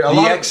story?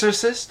 The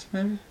Exorcist,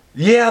 maybe?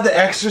 Yeah, The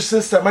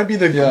Exorcist. That might be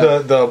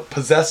the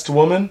possessed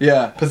woman.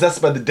 Yeah.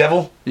 Possessed by the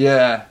devil.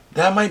 Yeah.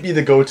 That might be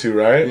the go-to,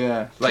 right?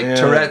 Yeah. Like Yeah.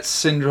 Tourette's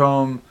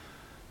syndrome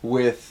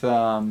with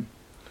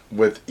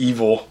With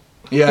evil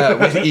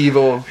with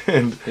evil.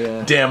 and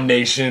Yeah.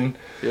 damnation.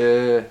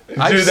 Yeah.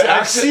 the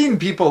I've seen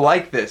people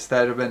like this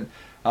that have been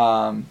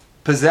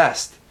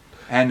possessed,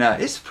 and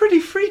it's pretty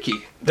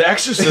freaky. The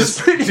Exorcist,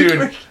 It's pretty dude.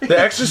 freaky. The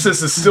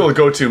Exorcist is still a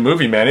go-to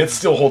movie, man. It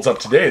still holds up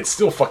today. It's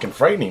still fucking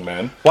frightening,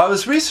 man. Well, I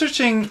was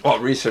researching.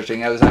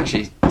 I was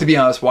actually, to be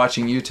honest,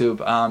 watching YouTube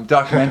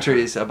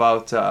documentaries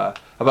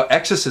about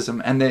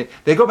exorcism, and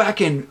they go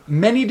back in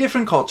many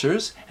different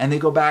cultures, and they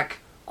go back,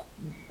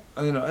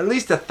 at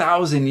least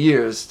 1,000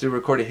 years to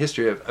record a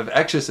history of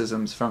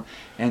exorcisms from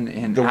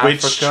in The Africa,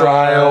 witch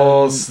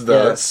trials, the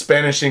yeah.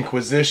 Spanish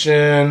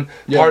Inquisition,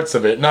 Yeah. parts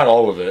of it, not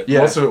all of it. Yeah.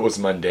 Most of it was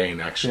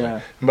mundane, actually. Yeah.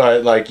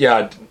 But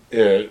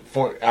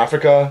for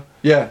Africa,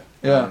 Yeah.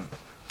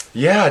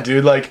 yeah,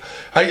 dude. Like,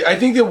 I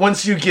think that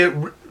once you get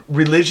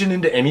religion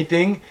into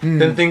anything,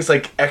 then things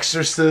like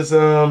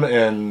exorcism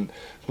and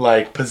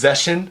like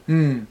possession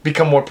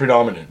become more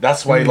predominant.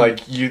 That's why like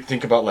you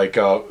think about like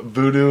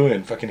voodoo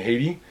in fucking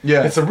Haiti.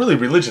 Yeah. It's a really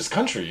religious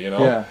country, you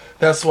know. Yeah.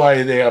 That's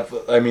why they have.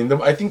 I mean,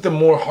 I think the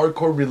more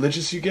hardcore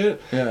religious you get,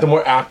 Yeah. the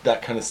more apt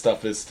that kind of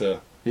stuff is to.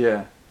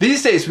 Yeah.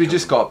 These days we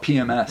just call it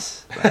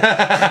PMS.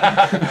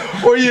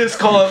 Or you just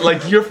call it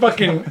like you're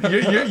fucking.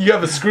 You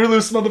have a screw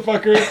loose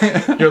motherfucker.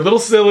 You're a little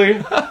silly,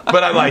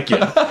 but I like you.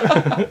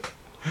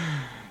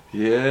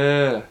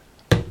 Yeah.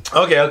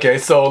 Okay.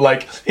 So,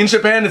 like, in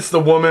Japan, it's the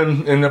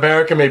woman. In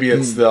America, maybe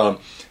it's the...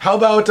 How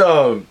about,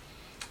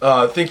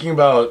 thinking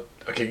about,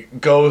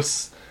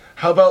 ghosts.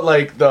 How about,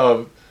 like,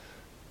 the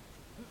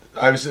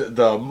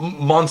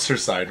monster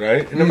side,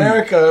 right? In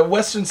America,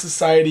 Western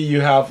society,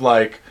 you have,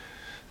 like,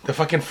 the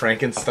fucking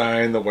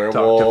Frankenstein, the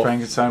werewolf. Dr.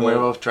 Frankenstein,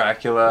 werewolf,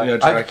 Dracula. Yeah,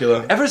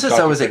 Dracula. Ever since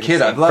Dr. I was a kid,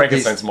 Frankenstein. I've loved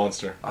Frankenstein's these.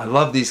 monster. I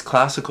love these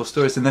classical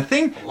stories, and the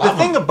thing Love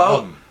 'em,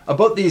 love 'em.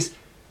 about these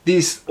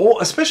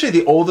especially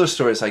the older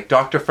stories like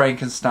Dr.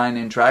 Frankenstein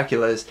and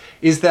Dracula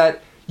is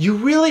that you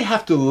really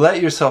have to let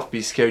yourself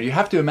be scared. You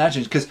have to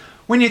imagine, because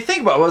when you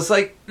think about it, it's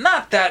like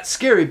not that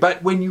scary,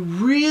 but when you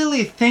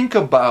really think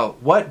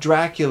about what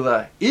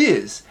Dracula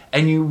is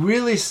and you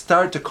really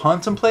start to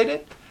contemplate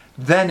it,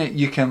 then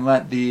you can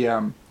let the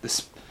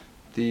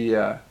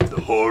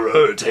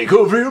horror take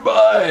over your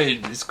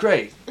mind. It's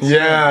great. It's great.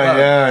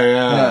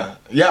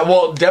 Yeah,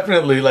 well,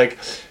 definitely. Like,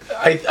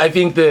 I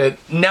think that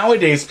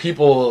nowadays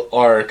people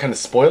are kind of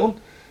spoiled,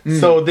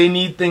 so they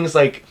need things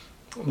like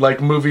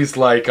movies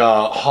like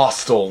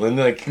Hostel and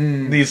like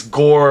these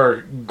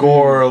gore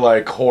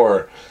like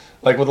horror,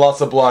 like with lots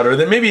of blood, or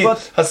then maybe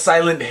But- a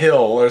Silent Hill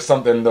or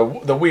something,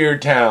 the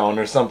Weird Town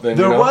or something.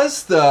 There you know?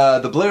 was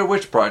the Blair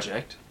Witch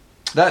Project.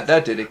 That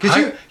did it,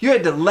 because you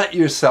had to let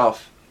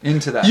yourself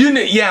into that.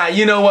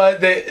 You know what?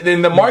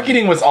 The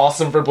marketing was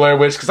awesome for Blair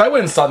Witch because I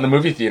went and saw it in the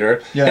movie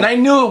theater, Yeah. and I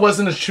knew it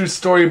wasn't a true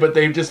story, but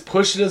they just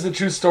pushed it as a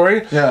true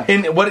story. Yeah.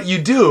 And what you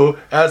do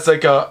as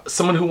like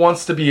someone who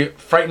wants to be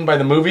frightened by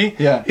the movie,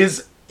 Yeah.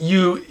 is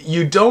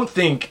you don't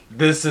think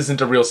this isn't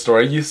a real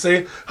story. You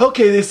say,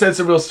 okay, they said it's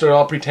a real story.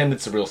 I'll pretend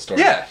it's a real story.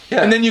 Yeah,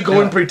 yeah, And then you go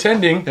yeah. in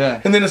pretending, Yeah.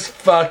 and then it's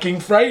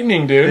fucking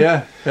frightening, dude.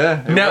 yeah.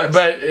 It Now, works.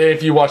 but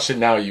if you watched it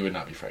now, you would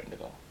not be frightened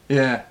at all.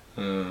 yeah.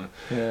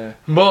 Yeah.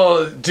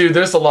 Well, dude,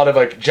 there's a lot of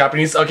like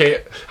Japanese. Okay,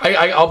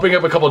 I'll bring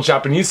up a couple of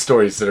Japanese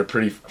stories that are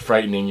pretty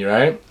frightening. You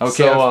right? Okay.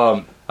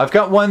 So, I've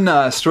got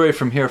one story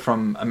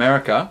from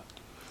America,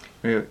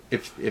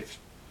 If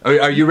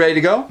are you ready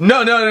to go?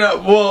 No.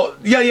 Well,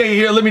 yeah.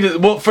 Here, let me do.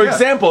 Well, for Yeah.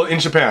 example, in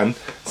Japan.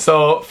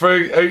 So, for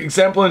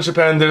example, in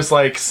Japan, there's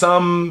like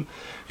some.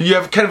 You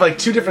have kind of like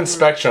two different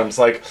spectrums.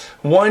 Like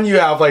one, you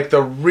have like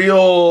the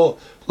real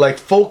like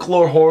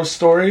folklore horror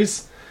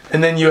stories,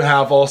 and then you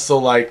have also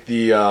like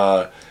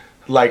the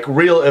like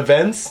real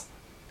events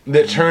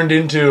that turned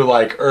into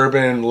like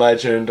urban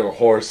legend or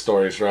horror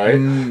stories,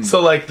 right? So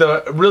like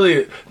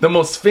the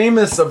most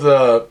famous of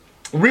the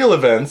real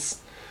events.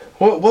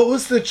 What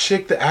was the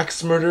chick, the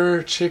axe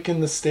murderer chick in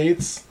the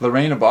States?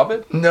 Lorena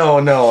Bobbitt? No,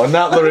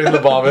 not Lorraine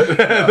LeBobbitt.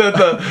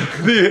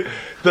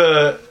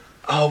 the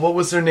what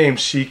was her name?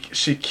 She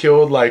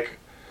killed like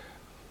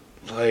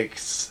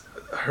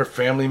her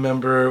family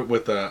member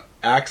with a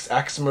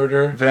axe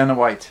murder. Vanna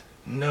White.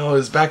 No, it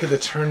was back at the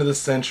turn of the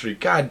century.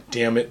 God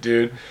damn it,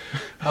 dude.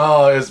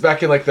 Oh, it was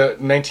back in like the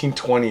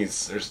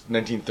 1920s or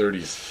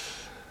 1930s.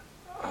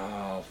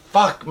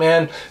 Fuck,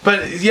 man.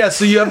 But yeah,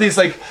 so you have these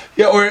like,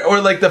 yeah,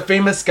 or like the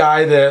famous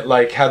guy that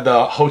like had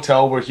the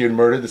hotel where he had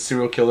murdered the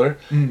serial killer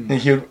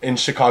in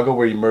Chicago,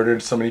 where he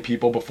murdered so many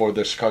people before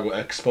the Chicago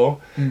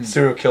Expo.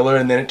 Serial killer,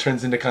 and then it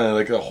turns into kind of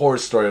like the horror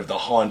story of the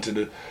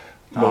haunted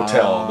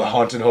motel, the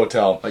haunted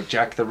hotel. Like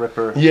Jack the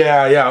Ripper.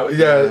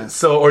 Yeah.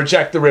 So, or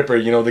Jack the Ripper,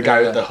 you know, the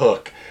guy with the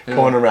hook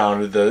going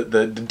around,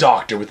 the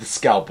doctor with the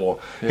scalpel.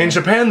 In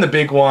Japan, the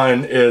big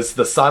one is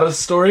the Sada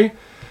story.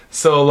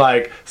 So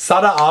like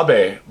Sada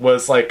Abe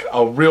was like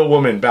a real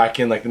woman back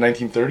in like the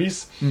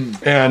 1930s,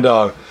 and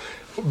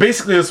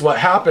basically what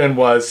happened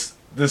was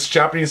this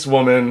Japanese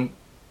woman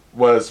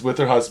was with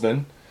her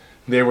husband.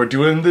 They were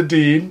doing the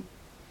deed,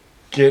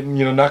 getting,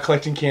 you know, not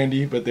collecting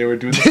candy, but they were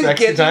doing the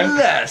sexy Getting time.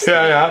 nasty.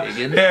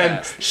 Getting And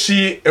nasty.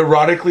 she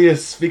erotically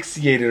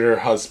asphyxiated her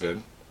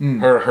husband,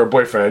 her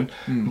boyfriend,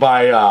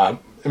 by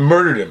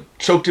murdered him,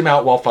 choked him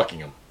out while fucking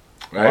him.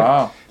 Right.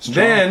 Wow. Strong.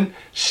 Then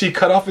she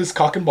cut off his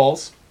cock and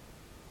balls.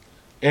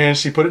 And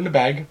she put it in a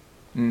bag,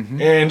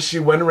 and she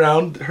went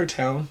around her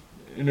town,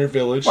 in her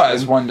village. Well,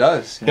 as one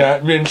does. Yeah,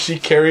 and she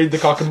carried the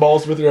cock and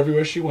balls with her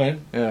everywhere she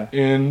went. Yeah.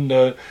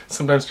 And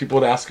sometimes people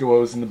would ask her what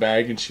was in the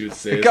bag, and she would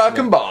say, The cock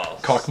and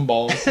balls. Cock and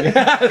balls.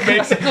 Yeah,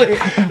 basically.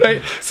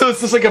 Right? So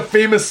it's just like a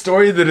famous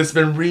story that has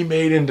been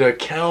remade into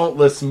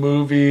countless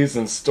movies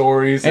and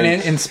stories And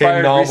it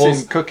inspired novels.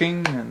 recent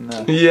cooking.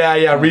 And,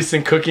 Yeah,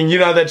 recent cooking. You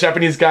know that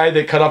Japanese guy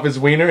that cut off his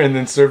wiener and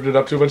then served it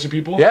up to a bunch of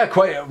people? yeah,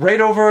 quite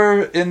right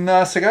over in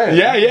Sagaya.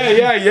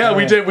 Yeah.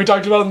 We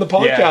talked about it in the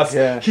podcast.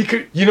 Yeah. He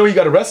could, you know, he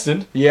got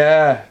arrested.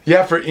 Yeah.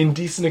 Yeah, for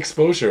indecent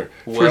exposure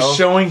for Well-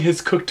 showing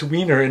his cooked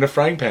wiener in a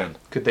frying pan.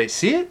 Could they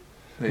see it?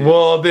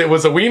 Well, it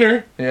was a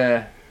wiener,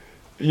 Yeah.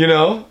 you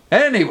know.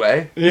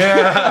 Anyway.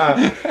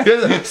 Yeah.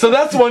 Yeah, so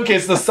that's one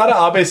case. The Sada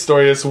Abe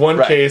story is one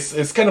Right. case.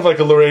 It's kind of like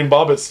a Lorraine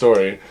Bobbitt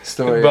story.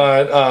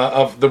 But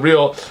of the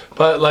real.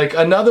 But like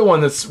another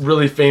one that's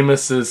really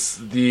famous is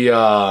the.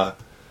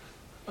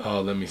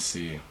 Let me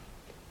see.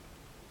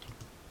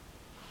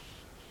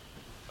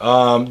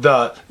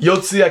 The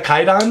Yotsuya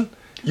Kaidan.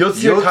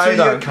 Yotsuya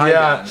Kaidan.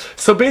 Yeah.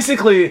 So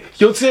basically,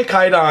 Yotsuya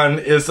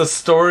Kaidan is a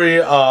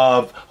story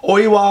of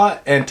Oiwa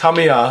and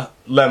Tamiya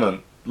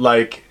Lemon.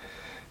 Like,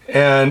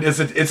 and it's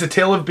a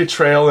tale of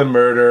betrayal and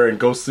murder and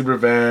ghostly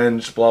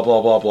revenge, blah,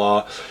 blah, blah,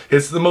 blah.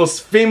 It's the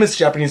most famous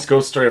Japanese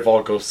ghost story of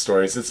all ghost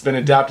stories. It's been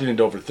adapted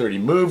into over 30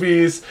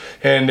 movies,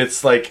 and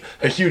it's like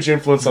a huge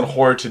influence on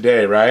horror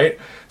today, right?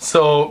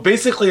 So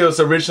basically, it was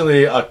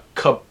originally a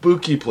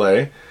kabuki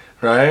play,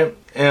 right?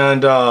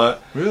 And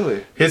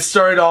Really? it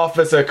started off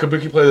as a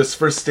kabuki play that was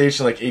first staged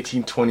in like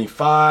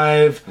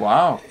 1825.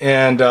 Wow.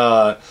 And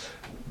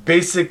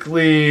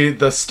basically,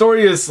 the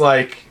story is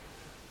like,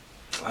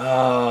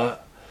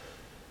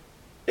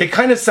 it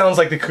kind of sounds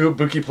like the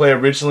kabuki play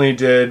originally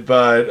did,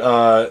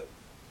 but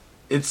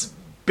it's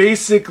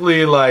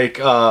basically like,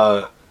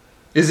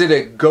 Is it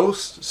a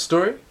ghost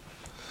story?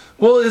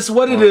 well, it's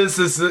what it is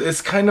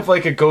it's kind of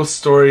like a ghost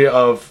story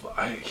of,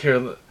 I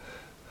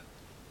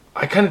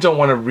kind of don't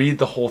want to read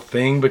the whole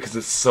thing because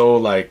it's so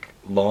like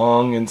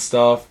long and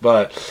stuff,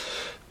 but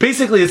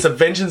basically it's a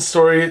vengeance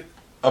story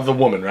of the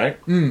woman, right?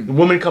 The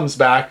woman comes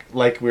back,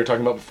 like we were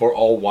talking about before,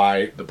 all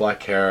white, the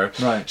black hair.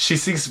 Right. She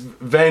seeks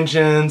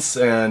vengeance,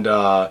 and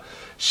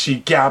she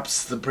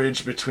gaps the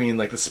bridge between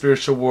like the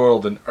spiritual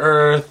world and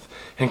earth,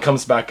 and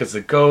comes back as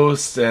a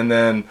ghost, and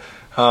then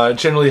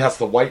generally has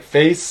the white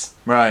face.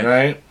 Right.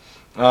 Right.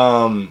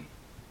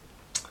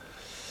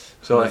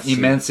 So Let's see.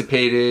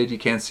 emancipated, you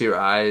can't see her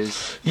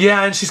eyes.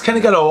 Yeah, and she's kind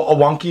of got a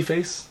wonky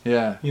face.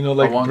 Yeah. You know,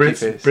 like A wonky Brits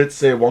face. Brits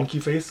say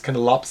wonky face, kind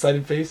of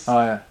lopsided face. Oh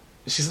yeah.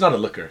 She's not a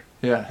looker.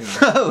 Yeah.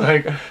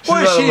 Like, she's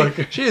Well, not a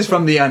looker. she is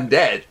from the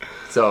undead,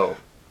 so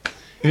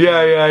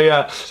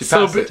Yeah. she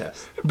So passed the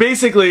test.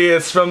 basically,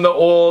 it's from the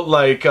old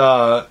like.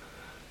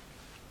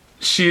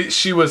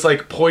 She was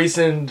like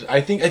poisoned.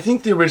 I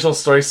think the original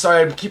story.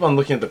 Sorry, I keep on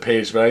looking at the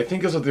page, but I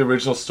think that's what the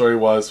original story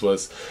was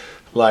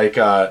like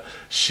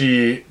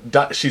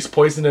she's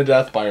poisoned to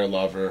death by her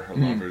lover. Her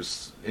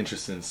lover's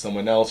interested in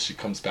someone else. She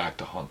comes back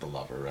to haunt the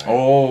lover, right?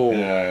 Oh.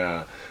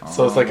 Yeah.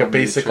 So it's like a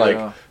basic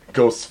betrayal. like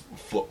ghost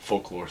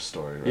folklore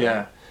story, right?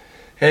 Yeah.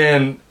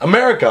 And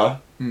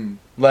America,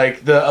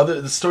 like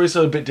the stories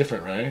are a bit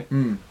different, right?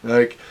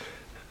 Like,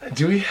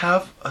 do we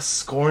have a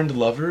scorned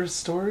lover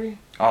story?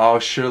 Oh,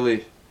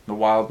 surely the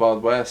Wild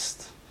Wild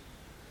West.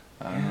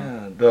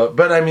 Yeah,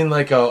 but I mean,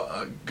 like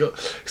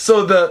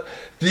so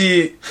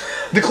the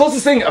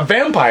closest thing, a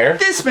vampire.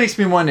 This makes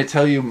me want to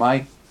tell you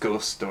my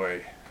ghost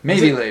story.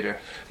 Maybe later.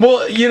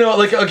 Well, you know,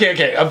 like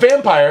okay, a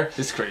vampire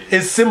It's crazy.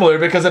 is similar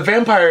because a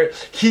vampire,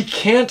 he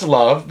can't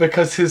love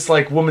because his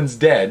like woman's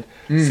dead,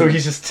 so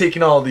he's just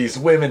taking all these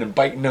women and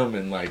biting them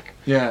and like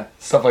Yeah.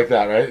 stuff like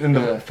that, right? In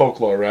the Yeah.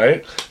 folklore,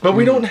 right? But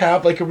we don't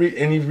have like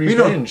any You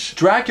know, revenge.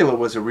 Dracula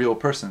was a real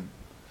person.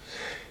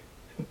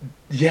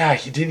 Yeah,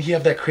 didn't he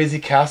have that crazy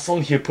castle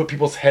and he would put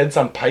people's heads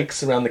on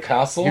pikes around the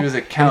castle? He was a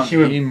And count. he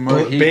would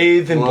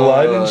bathe in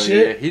blood and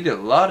shit. Yeah, he did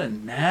a lot of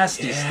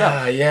nasty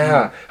stuff.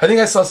 Yeah. I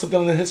think I saw something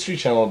on the History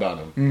Channel about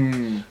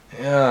him.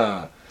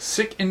 Yeah.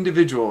 Sick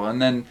individual.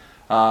 And then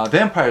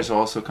vampires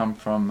also come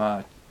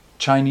from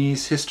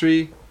Chinese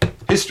history.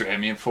 I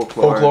mean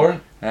folklore.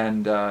 Folklore?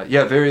 And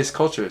various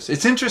cultures.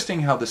 It's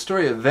interesting how the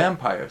story of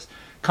vampires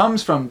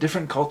comes from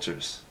different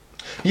cultures.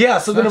 Yeah,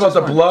 something Not about just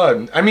the one.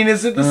 blood. I mean,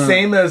 is it the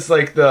same as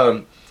like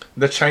the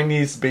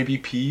Chinese baby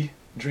pee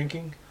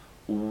drinking?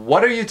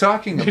 What are you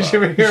talking about? Did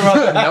you ever hear about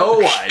that? No,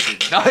 I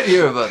did not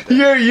hear about that.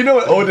 Yeah, you know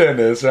what Oden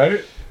is,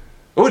 right?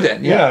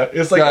 Oden, Yeah,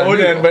 it's like Yeah, Oden,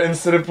 noodle. but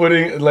instead of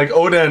putting like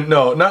Oden,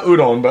 no, not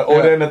udon, but Yeah.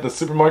 Oden at the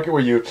supermarket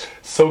where you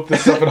soak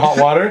this stuff in hot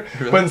water,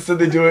 Really? but instead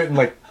they do it in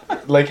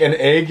like an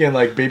egg and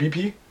like baby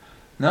pee.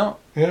 No.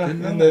 Yeah,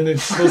 Didn't know and then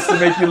it's supposed to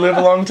make you live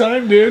a long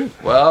time, dude.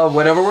 Well,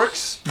 whatever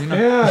works. You know?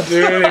 Yeah,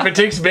 dude. If it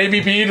takes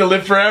baby pee to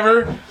live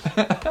forever,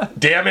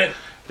 damn it.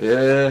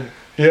 Yeah.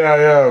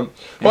 Yeah.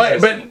 But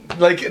Interesting.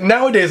 like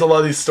nowadays, a lot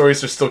of these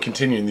stories are still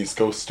continuing. These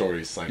ghost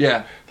stories, like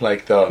Yeah.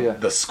 like Yeah.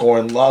 the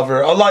scorned lover.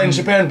 A lot in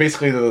Japan,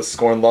 basically the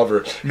scorned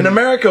lover. In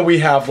America, we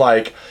have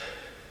like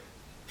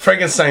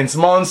Frankenstein's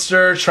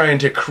monster trying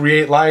to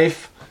create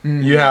life.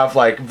 You have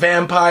like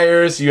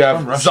vampires. You have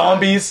From Russia.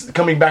 zombies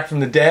coming back from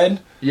the dead.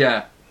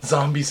 Yeah.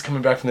 Zombies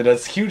coming back from the dead.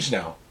 It's huge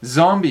now.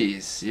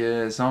 Zombies.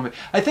 Yeah, zombie.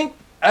 I think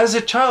as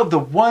a child, the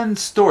one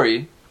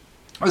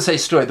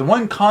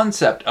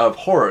concept of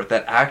horror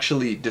that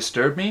actually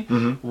disturbed me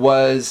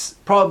was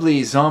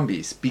probably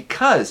zombies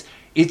because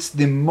it's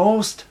the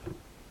most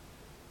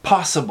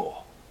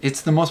possible.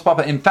 It's the most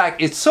popular. In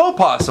fact, it's so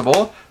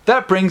possible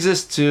that brings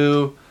us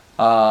to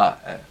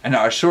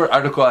a short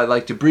article I'd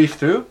like to brief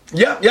through.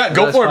 Yeah,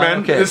 go That's for it, fine, man.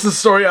 okay. This is a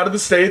story out of the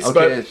States,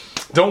 Okay.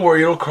 but don't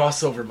worry, it'll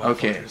cross over, motherfuckers.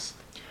 Okay.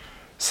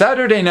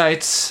 Saturday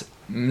night's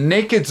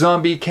naked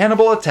zombie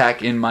cannibal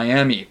attack in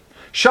Miami.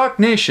 Shock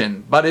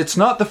nation, but it's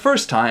not the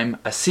first time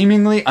a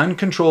seemingly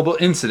uncontrollable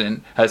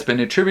incident has been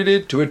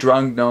attributed to a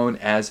drug known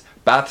as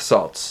bath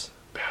salts.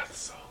 Bath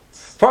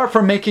salts. Far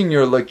from making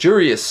your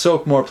luxurious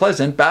soak more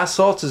pleasant, bath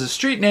salts is a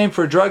street name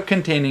for a drug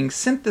containing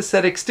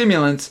synthetic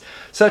stimulants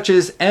such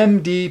as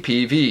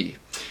MDPV.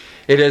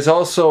 It has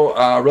also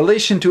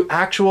relation to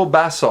actual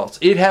bath salts.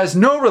 It has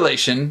no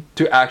relation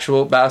to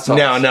actual bath salts.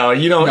 No,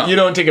 you don't. No. You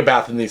don't take a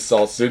bath in these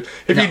salts, dude.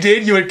 If No. you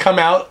did, you would come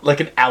out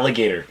like an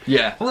alligator.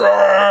 Yeah.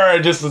 Roar,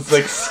 just it's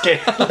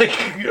like like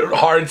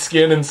hard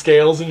skin and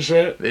scales and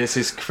shit. This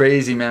is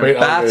crazy, man. Wait,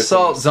 I'll Bath get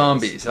salt some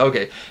zombies.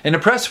 Okay. In a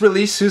press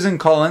release, Susan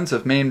Collins,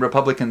 of Maine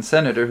Republican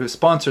senator who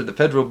sponsored the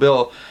federal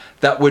bill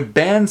that would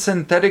ban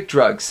synthetic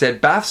drugs, said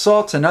bath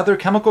salts and other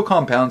chemical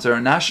compounds are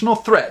a national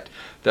threat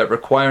that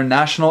require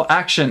national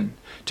action.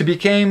 To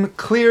became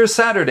clear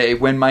Saturday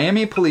when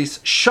Miami police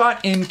shot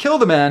and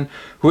killed a man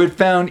who had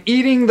found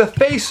eating the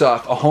face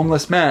off a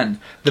homeless man,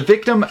 the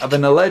victim of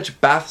an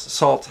alleged bath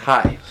salt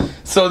high.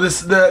 So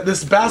this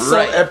bath salt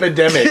Right.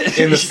 epidemic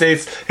in the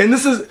States, and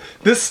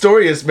this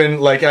story has been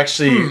like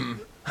actually.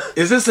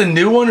 Is this a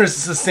new one or is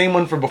this the same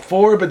one from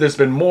before? But there's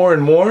been more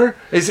and more.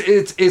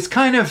 It's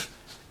kind of,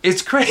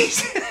 it's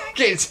crazy.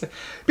 It's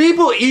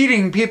people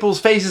eating people's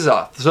faces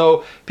off.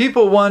 So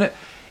people want it.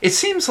 It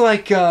seems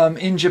like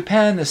in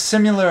Japan a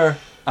similar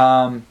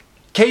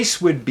case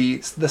would be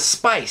the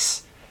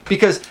spice,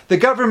 because the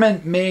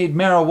government made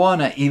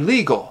marijuana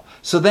illegal.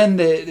 So then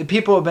the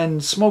people have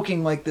been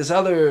smoking like this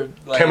other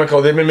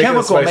Chemical. They've been making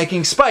chemical spice.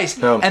 making spice,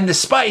 Yeah. and the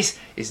spice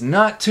is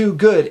not too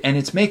good, and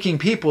it's making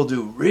people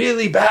do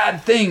really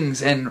bad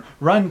things and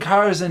run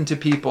cars into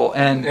people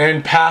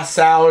And pass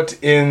out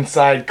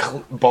inside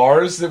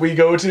bars that we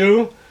go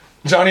to.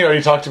 Johnny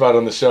already talked about it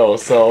on the show,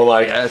 so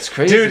like, Yeah, it's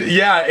crazy. dude.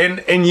 Yeah,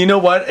 and you know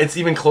what? It's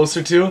even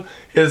closer to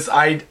is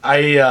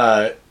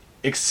I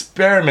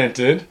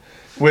experimented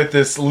with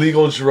this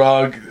legal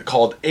drug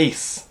called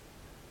Ace.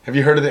 Have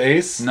you heard of the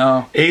Ace?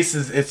 No. Ace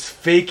it's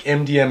fake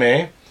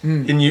MDMA,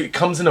 and it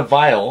comes in a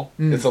vial.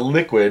 It's a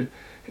liquid,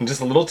 and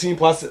just a little teeny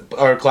plastic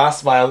or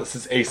glass vial that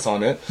says Ace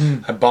on it.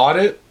 I bought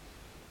it,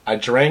 I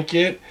drank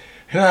it,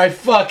 And I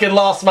fucking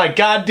lost my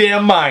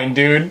goddamn mind,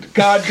 dude.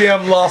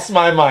 Goddamn lost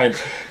my mind.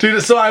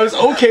 Dude, so I was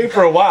okay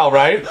for a while,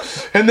 right?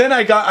 And then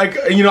I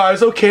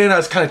was okay and I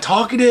was kind of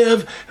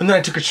talkative. And then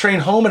I took a train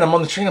home and I'm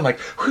on the train. I'm like,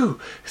 whew,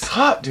 it's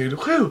hot, dude.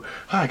 Whew.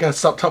 I gotta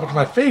stop talking to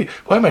my face.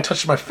 Why am I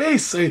touching my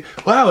face? Say,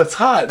 wow, it's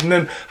hot. And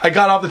then I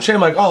got off the train.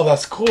 I'm like, oh,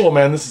 that's cool,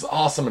 man. This is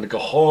awesome. I'm gonna go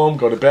home,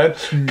 go to bed.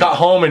 Got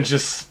home and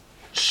just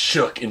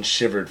shook and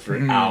shivered for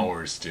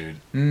hours,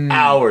 dude.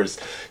 Hours.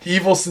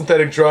 Evil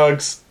synthetic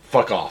drugs.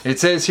 Fuck off. It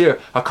says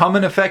here, a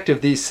common effect of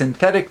these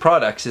synthetic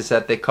products is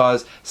that they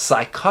cause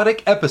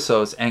psychotic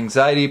episodes,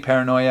 anxiety,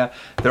 paranoia.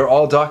 They're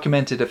all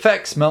documented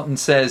effects. Melton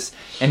says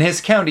in his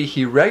county,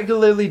 he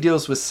regularly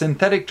deals with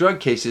synthetic drug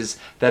cases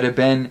that have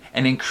been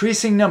an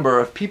increasing number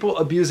of people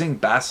abusing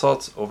bath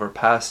salts over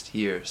past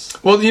years.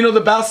 Well, you know, the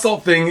bath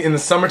salt thing, in the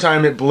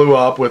summertime, it blew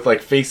up with,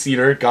 like, Face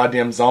Eater,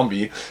 goddamn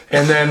zombie.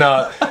 And then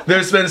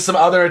there's been some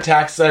other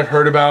attacks that I've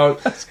heard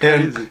about. That's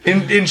crazy.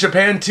 And in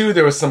Japan, too,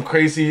 there was some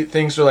crazy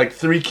things where, like,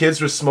 3 kids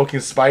were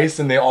smoking spice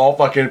and they all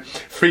fucking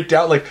freaked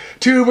out, like,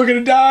 dude, we're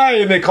gonna die.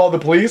 And they called the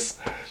police.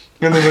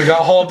 And then they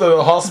got hauled to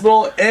the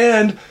hospital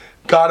and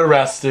got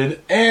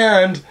arrested.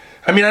 And,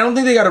 I mean, I don't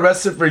think they got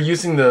arrested for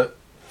using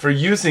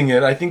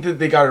it. I think that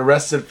they got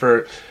arrested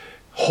for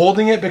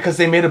holding it because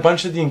they made a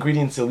bunch of the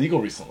ingredients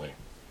illegal recently.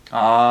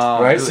 Right?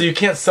 Really? So you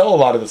can't sell a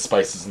lot of the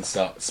spice and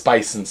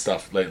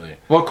stuff lately.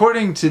 Well,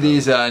 according to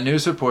these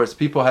news reports,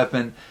 people have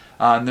been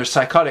their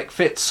psychotic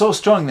fit so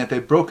strong that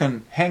they've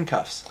broken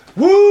handcuffs.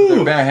 Woo! With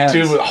their bare hands.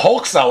 Dude, with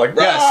Hulk style, like,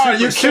 Yeah,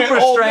 you super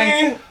can't hold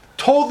strength, me.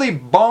 totally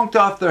bonked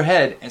off their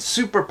head, and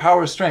super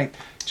power strength,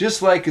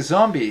 just like a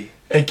zombie.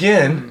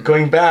 Again,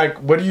 going back,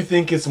 what do you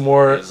think is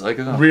more Just like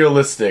a zombie.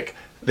 realistic?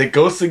 That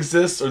ghosts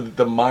exist or that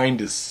the mind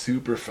is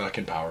super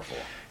fucking powerful?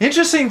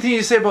 Interesting thing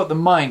you say about the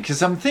mind,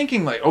 because I'm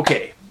thinking like,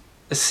 okay,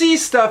 I see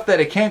stuff that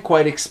I can't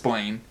quite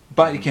explain,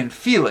 but you can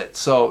feel it.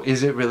 So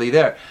is it really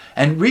there?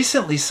 And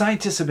recently,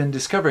 scientists have been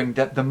discovering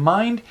that the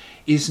mind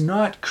is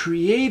not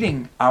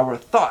creating our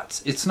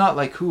thoughts. It's not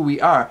like who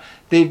we are.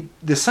 The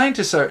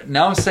scientists are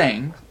now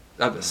saying,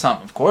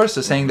 some of course,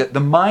 are saying that the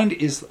mind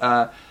is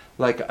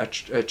like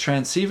a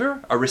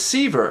transceiver, a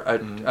receiver,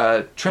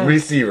 a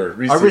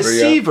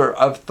receiver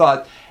of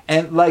thought,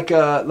 and like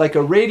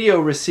a radio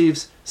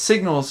receives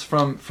signals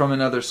from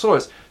another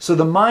source. So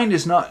the mind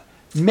is not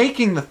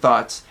making the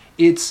thoughts;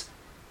 it's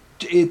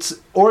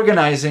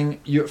organizing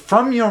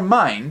from your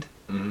mind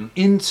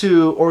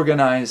into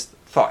organized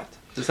thought.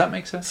 Does that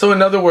make sense? So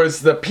in other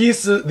words,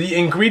 the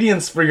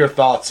ingredients for your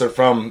thoughts are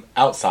from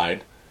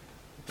outside.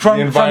 From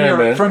the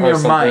environment your or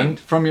something.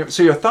 mind,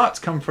 so your thoughts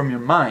come from your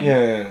mind.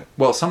 Yeah.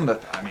 Well, some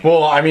of the,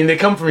 Well, I mean, they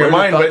come from your Where do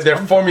mind, but thoughts they're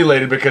come from?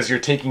 formulated because you're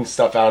taking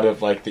stuff out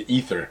of, like, the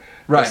ether or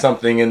Right.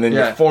 something, and then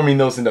Yeah. you're forming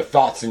those into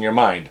thoughts in your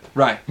mind.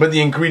 Right. But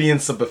the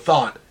ingredients of the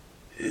thought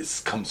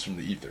comes from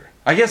the ether.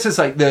 I guess it's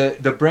like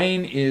the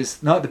brain is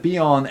not the be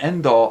all and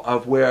end all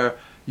of where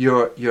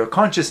your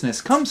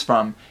consciousness comes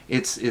from.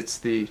 It's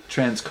the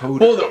transcoder.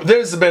 Well,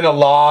 there's been a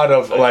lot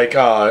of like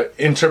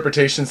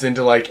interpretations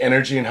into like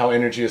energy and how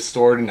energy is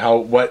stored and how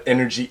what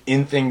energy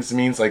in things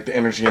means, like the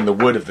energy in the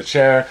wood of the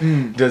chair.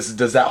 Does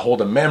that hold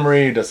a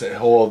memory? Does it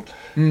hold?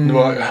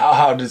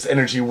 How does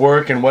energy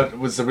work? And what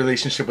was the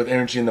relationship with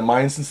energy in the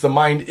mind? Since the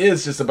mind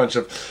is just a bunch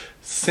of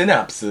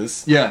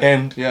synapses,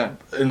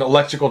 and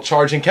electrical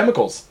charge and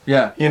chemicals.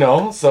 Yeah. You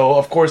know, so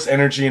of course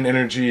energy and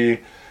energy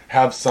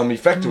have some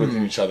effect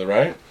within each other,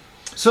 right?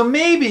 So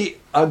maybe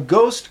a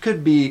ghost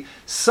could be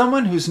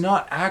someone who's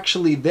not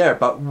actually there,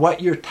 but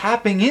what you're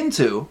tapping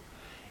into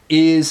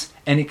is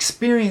an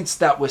experience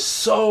that was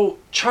so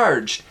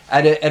charged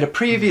at a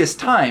previous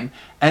time,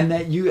 and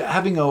that you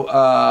having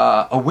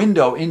a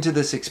window into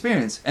this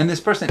experience, and this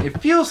person, it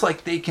feels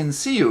like they can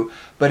see you,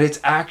 but it's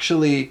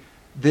actually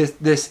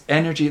this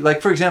energy.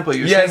 Like for example,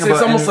 you're saying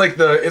it's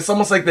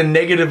almost like the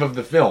negative of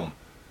the film.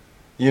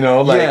 You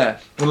know, like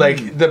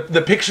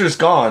the picture's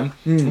gone,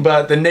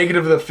 but the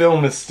negative of the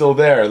film is still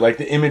there. Like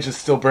the image is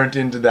still burnt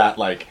into that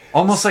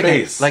almost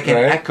space, like an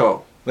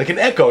echo. Like an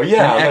echo,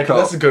 yeah. An echo.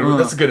 That's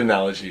a good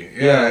analogy.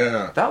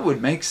 Yeah. That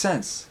would make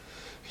sense.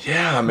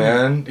 Yeah,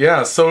 man.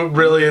 Yeah. So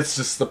really, it's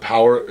just the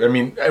power. I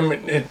mean,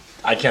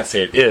 I can't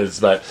say it is,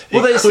 but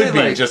it could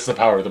be just the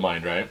power of the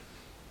mind, right?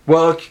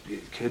 Well,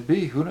 it could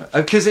be. Who knows?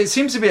 Because it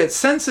seems to be that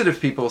sensitive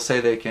people say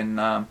they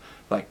can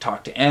like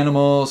talk to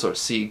animals or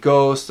see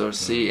ghosts or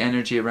see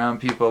energy around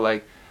people.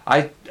 Like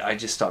I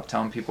just stopped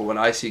telling people what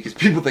I see because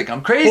people think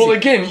I'm crazy. Well,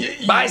 again,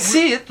 but I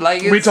see it.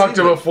 Like we talked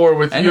before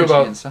with you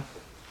about stuff.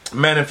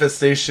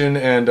 Manifestation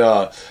and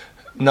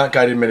not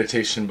guided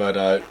meditation,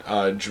 but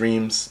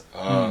dreams.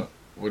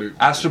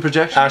 Astral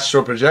projection.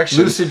 Astral projection.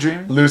 Lucid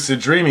dreaming. Lucid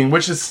dreaming,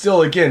 which is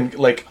still again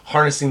like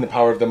harnessing the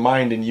power of the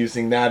mind and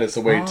using that as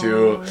a way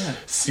to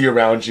see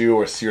around you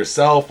or see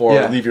yourself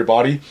or leave your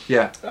body.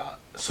 Yeah.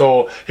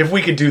 So if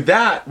we could do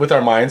that with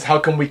our minds, how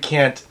come we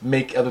can't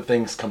make other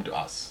things come to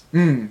us?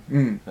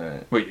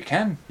 Well, you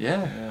can.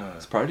 Yeah.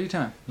 It's party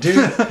time.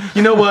 Dude,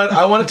 you know what?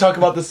 I want to talk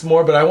about this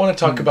more, but I want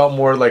to talk about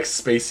more like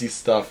spacey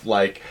stuff,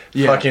 like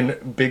fucking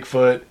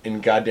Bigfoot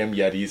and goddamn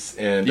Yetis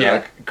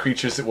and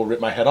creatures that will rip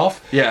my head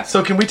off. Yeah.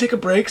 So can we take a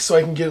break so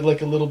I can get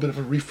like a little bit of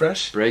a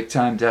refresh? Break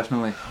time,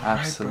 definitely.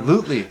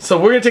 Absolutely. So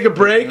we're gonna take a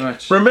break. very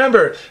much.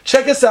 Remember,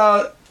 check us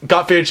out.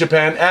 Got Faded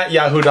Japan at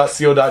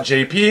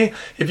yahoo.co.jp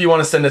if you want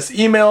to send us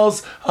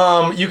emails.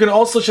 You can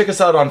also check us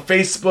out on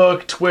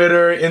Facebook,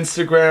 Twitter,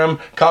 Instagram,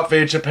 Got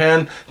Faded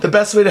Japan. The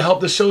best way to help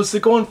the show is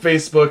to go on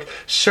Facebook,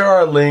 share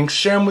our links,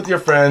 share them with your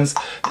friends.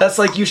 That's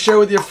like you share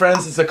with your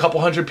friends, it's a couple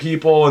hundred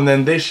people, and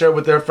then they share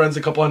with their friends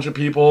a couple hundred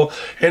people,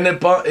 and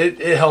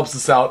it helps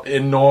us out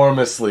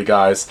enormously,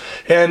 guys.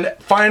 And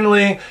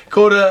finally,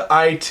 go to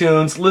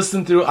iTunes,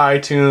 listen through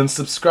iTunes,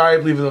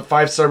 subscribe, leave a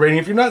 5-star rating.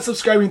 If you're not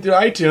subscribing through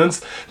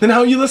iTunes, then how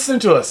are you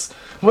listening to us?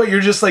 What, you're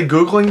just like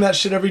Googling that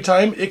shit every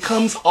time? It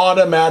comes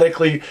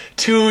automatically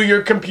to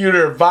your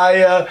computer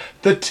via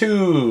the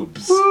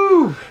tubes.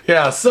 Woo!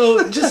 Yeah,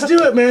 so just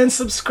do it, man.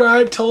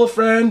 Subscribe, tell a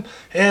friend,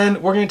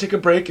 and we're gonna take a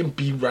break and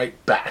be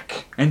right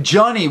back. And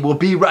Johnny will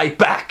be right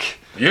back.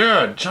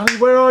 Yeah, Johnny,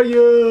 where are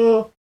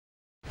you?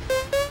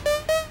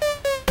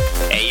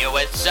 Hey yo,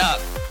 what's up?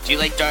 Do you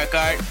like dark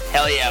art?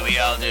 Hell yeah, we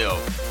all do.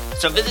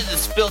 So visit the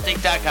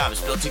Spiltink.com.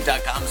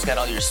 Spiltink.com's got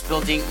all your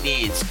Spiltink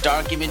needs.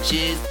 Dark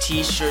images,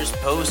 t-shirts,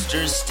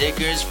 posters,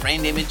 stickers,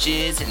 framed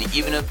images, and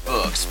even a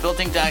book.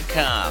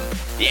 Spiltink.com.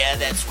 Yeah,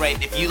 that's right.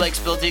 If you like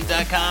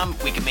Spiltink.com,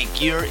 we can make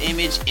your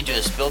image into a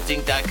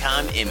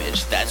Spiltink.com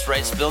image. That's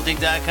right,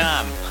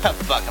 Spiltink.com.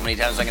 Fuck, how many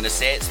times am I gonna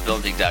say it?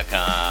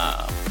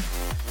 Spiltink.com.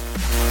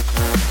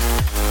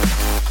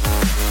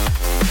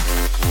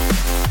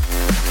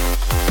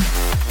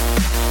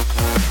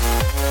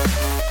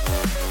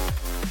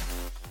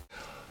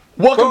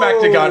 Welcome back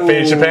to Got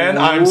Faded Japan.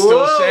 I'm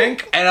still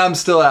Shank. And I'm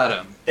still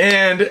Adam.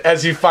 And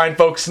as you fine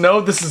folks know,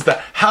 this is the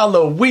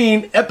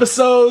Halloween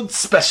episode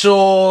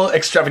special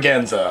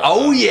extravaganza.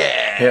 Oh,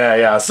 yeah.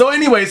 Yeah. So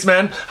anyways,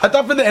 man, I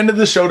thought for the end of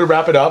the show to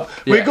wrap it up,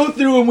 we Yeah. go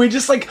through and we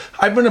just like,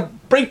 I'm going to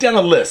break down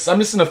a list. I'm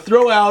just going to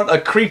throw out a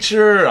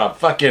creature, a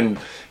fucking,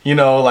 you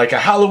know, like a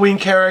Halloween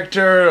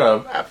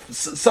character,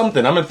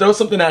 something. I'm going to throw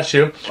something at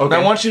you. And Okay.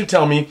 I want you to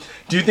tell me,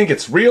 do you think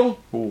it's real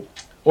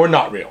or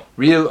not real?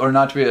 Real or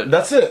not real?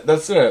 That's it.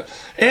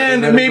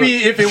 And Very maybe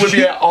good. Hmm. if it would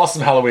be an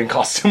awesome Halloween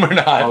costume or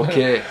not.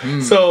 Okay.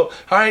 So,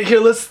 all right, here,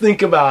 let's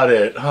think about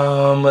it.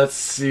 Let's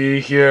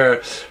see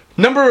here.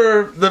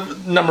 Number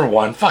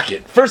one. Fuck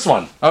it. First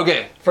one.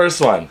 Okay.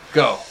 First one.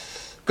 Go.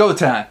 Go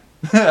time.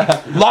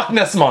 Loch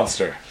Ness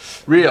Monster.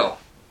 Real.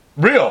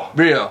 Real.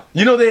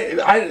 You know,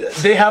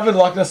 they have a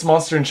Loch Ness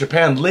Monster in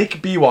Japan.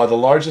 Lake Biwa, the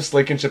largest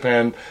lake in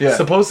Japan, Yeah.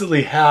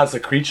 supposedly has a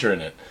creature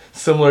in it,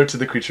 similar to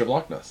the creature of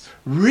Loch Ness.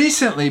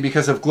 Recently,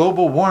 because of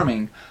global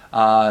warming,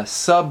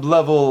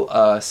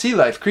 sub-level sea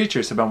life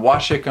creatures have been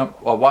washing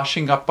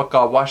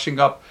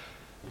up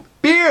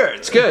beer.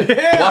 It's good.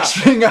 Yeah.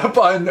 Washing up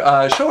on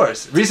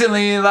shores.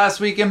 Recently, last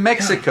week in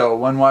Mexico,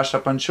 one washed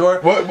up on shore.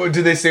 What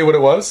did they say what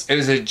it was? It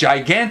was a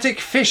gigantic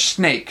fish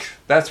snake.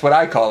 That's what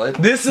I call it.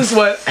 This is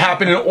what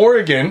happened in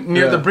Oregon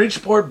near Yeah. the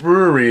Bridgeport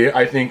Brewery,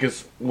 I think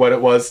is what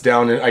it was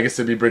down in, I guess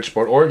it'd be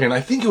Bridgeport, Oregon. I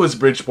think it was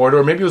Bridgeport,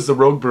 or maybe it was the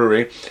Rogue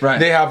Brewery. Right.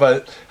 They have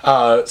a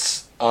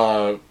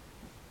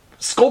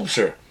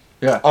sculpture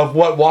Yeah. of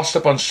what washed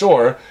up on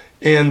shore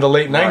in the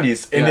late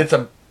 90s. And Yeah. it's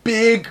a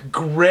big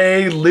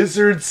gray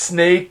lizard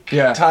snake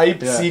Yeah.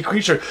 type Yeah. sea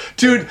creature.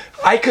 Dude,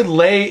 I could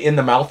lay in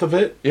the mouth of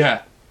it Yeah.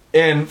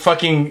 and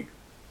fucking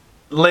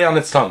lay on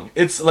its tongue.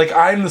 It's like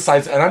I'm the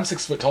size, and I'm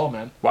 6 foot tall,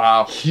 man.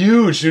 Wow.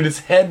 Huge, dude. Its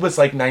head was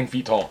like 9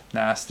 feet tall.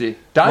 Nasty.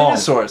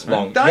 Dinosaurs, man.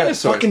 Long. Yeah,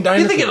 Dinosaurs. fucking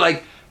You think dinosaurs. it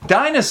like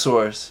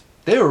dinosaurs?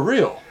 They were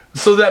real.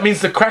 So that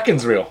means the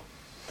Kraken's real.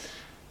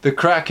 The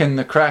Kraken.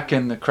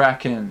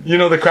 You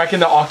know the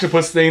Kraken, the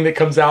octopus thing that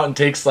comes out and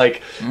takes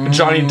like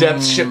Johnny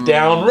Depp's ship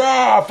down.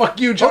 Rah! Fuck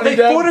you, Oh, Johnny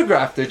they Depp.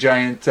 photographed a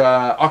giant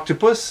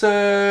octopus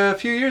a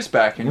few years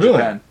back in Really?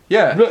 Japan.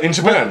 Yeah. Really? In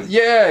Japan? Well,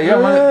 yeah.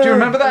 Do you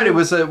remember that? It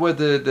was with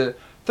the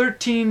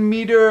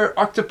 13-meter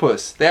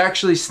octopus. They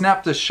actually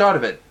snapped a shot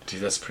of it. Dude,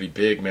 that's pretty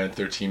big, man.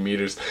 13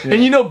 meters.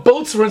 And you know,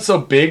 boats weren't so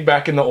big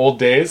back in the old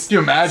days. Do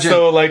you imagine?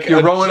 So like you're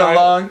a rowing giant-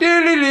 along,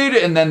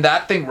 and then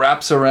that thing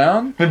wraps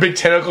around. and a big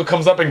tentacle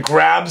comes up and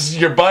grabs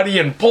your buddy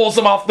and pulls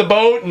him off the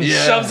boat and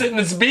Yeah. shoves it in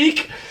its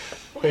beak.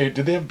 Wait,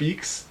 did they have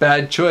beaks?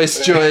 Bad choice,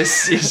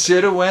 Joyce. You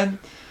should have went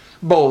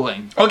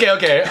bowling.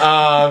 Okay.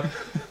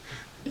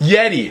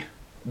 Yeti.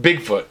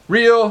 Bigfoot.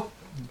 Real.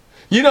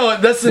 You know,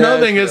 that's another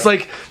it's thing. It's real.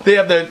 like they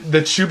have the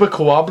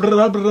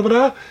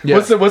chupacabra. Yeah.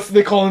 What's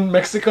they call in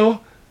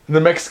Mexico? The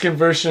Mexican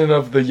version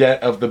of the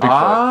Bigfoot.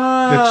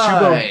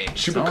 Right. The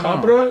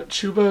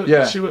chupacabra,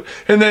 Yeah. Chuba,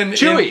 and then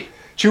Chewy.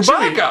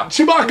 Chewbacca.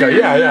 Chewbacca.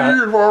 Yeah.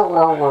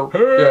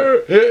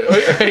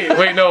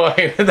 Wait, no,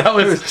 that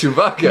was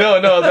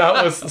Chewbacca. No,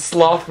 that was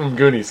Sloth from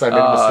Goonies. I made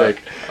a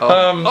mistake.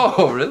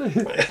 Oh, really?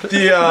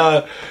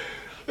 The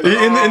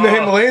in the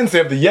Himalayas they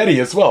have the Yeti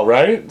as well,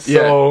 right?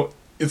 So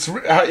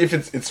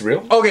it's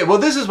real. Okay, well,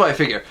 this is what I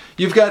figure.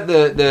 You've got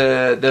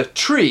the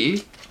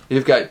tree.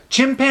 You've got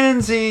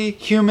chimpanzee,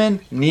 human,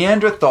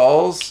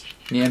 Neanderthals,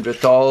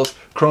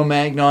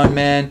 Cro-Magnon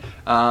man,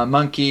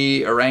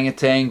 monkey,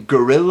 orangutan,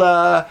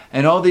 gorilla,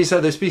 and all these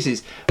other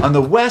species. On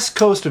the west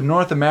coast of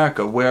North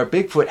America, where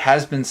Bigfoot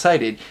has been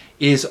sighted,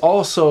 is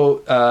also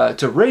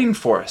it's a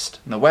rainforest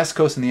on the west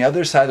coast and the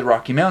other side of the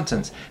Rocky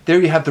Mountains. There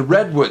you have the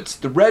redwoods.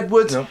 The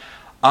redwoods. Yep.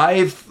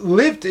 I've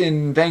lived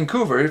in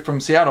Vancouver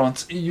from Seattle,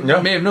 and you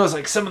Yeah. may have noticed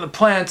like some of the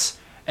plants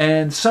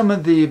and some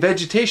of the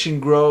vegetation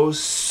grows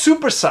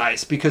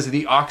supersized because of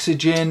the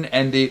oxygen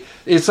and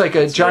it's like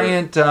a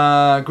giant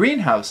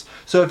greenhouse.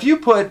 So if you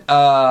put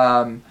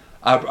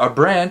a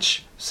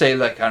branch, say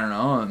like, I don't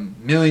know,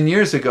 1,000,000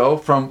 years ago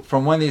from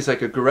one of these,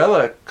 like a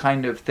gorilla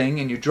kind of thing,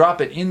 and you drop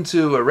it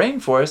into a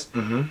rainforest,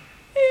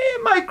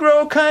 it might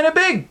grow kind of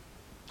big.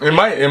 It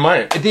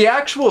might. The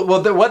actual,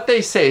 what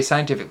they say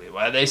scientifically,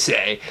 what they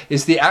say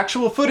is the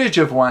actual footage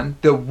of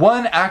the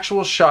one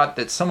actual shot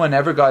that someone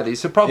ever got.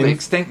 These are probably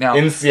extinct now.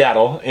 In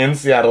Seattle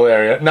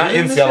area, not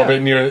in Seattle,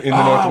 but near in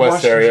the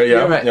northwest Washington. area. Yeah,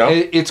 You're right. yeah.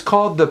 It's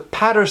called the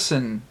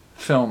Patterson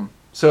film.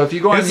 So if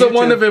you go on It's the YouTube,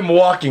 one of him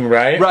walking,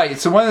 right? right?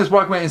 It's the one that's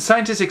walking away. And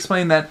scientists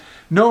explain that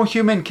no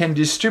human can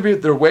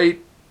distribute their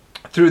weight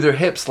through their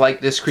hips like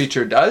this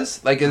creature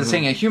does. Like it's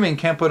saying a human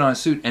can't put on a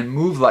suit and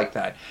move like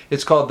that.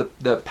 It's called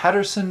the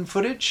Patterson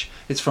footage.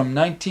 It's from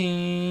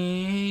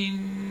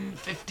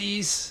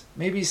 1950s,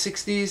 maybe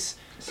 60s.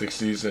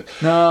 60s.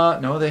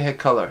 No, they had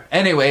color.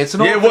 Anyway, it's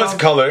an old Yeah, it was film.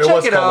 color. It Check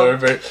was it color.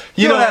 out. But,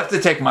 You don't have to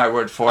take my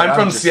word for it. I'm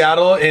from just-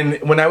 Seattle, and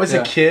when I was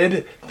Yeah. a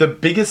kid, the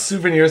biggest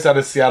souvenirs out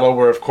of Seattle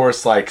were, of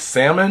course, like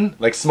salmon,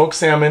 like smoked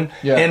salmon,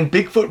 Yeah. and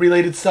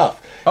Bigfoot-related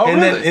stuff. Oh,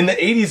 and really? then in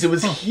the 80s, it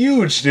was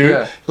huge, dude.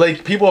 Yeah.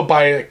 Like, people would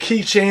buy a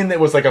keychain that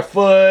was like a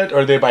foot,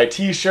 or they buy a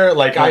t-shirt,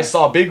 like, I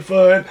saw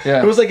Bigfoot.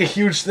 Yeah. It was like a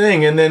huge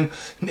thing, and then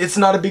it's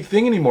not a big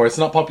thing anymore. It's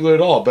not popular at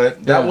all,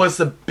 but that Yeah. was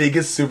the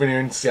biggest souvenir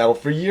in Seattle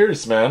for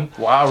years, man.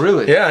 Wow,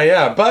 really?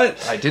 Yeah, but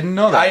I didn't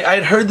know that.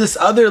 I'd heard this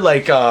other,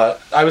 like, I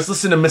was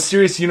listening to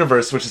Mysterious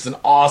Universe, which is an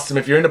awesome,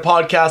 if you're into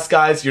podcasts,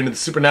 guys, you're into the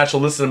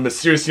supernatural, listen to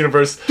Mysterious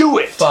Universe. Do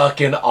it!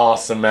 Fucking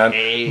awesome, man.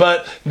 Hey.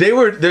 But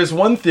there's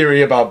one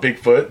theory about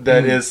Bigfoot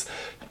that is,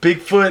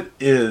 Bigfoot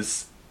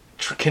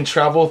can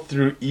travel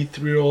through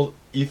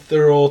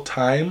ethereal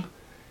time.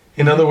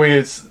 In other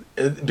words,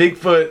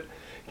 Bigfoot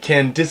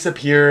can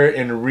disappear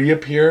and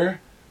reappear.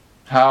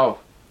 How?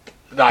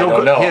 I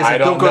don't know. He has a I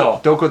don't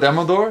know. Doko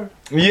Demodor?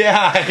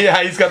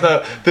 Yeah, he's got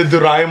the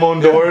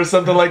Doraemon door or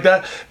something like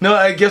that. No,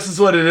 I guess it's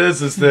what it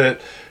is that,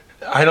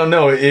 I don't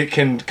know, it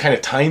can kind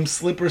of time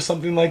slip or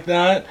something like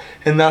that,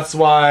 and that's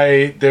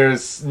why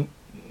there's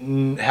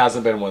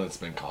hasn't been one that's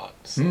been caught.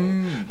 So.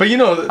 But you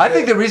know, I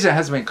think the reason it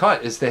hasn't been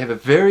caught is they have a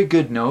very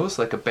good nose,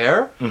 like a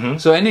bear. Mm-hmm.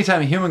 So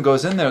anytime a human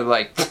goes in there,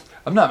 like,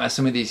 I'm not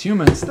messing with these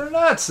humans. They're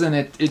nuts, and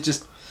it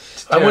just.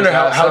 I wonder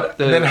tears how up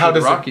the does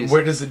it, Rockies.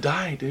 where does it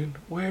die, dude?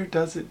 Where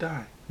does it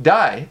die?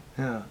 Die?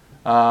 Yeah.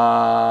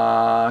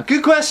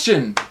 Good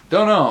question.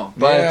 Don't know,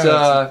 but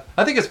Yeah,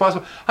 I think it's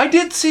possible. I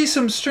did see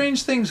some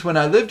strange things when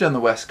I lived on the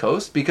West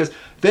Coast because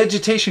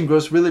vegetation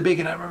grows really big,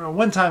 and I remember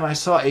one time I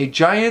saw a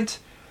giant.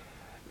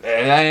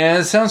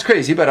 And it sounds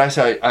crazy, but I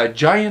saw a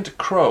giant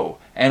crow,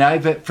 and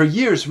I've been, for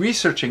years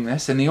researching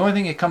this, and the only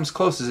thing that comes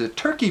close is a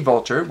turkey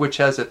vulture, which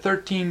has a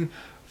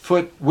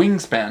 13-foot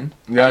wingspan.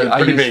 Yeah, I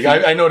pretty use big.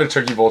 feet. I know what a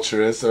turkey vulture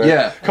is. So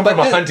Yeah, come but from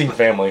a this- hunting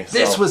family. So.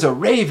 This was a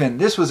raven.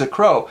 This was a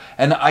crow,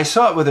 and I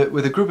saw it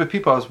with a group of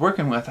people I was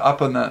working with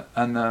up on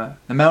the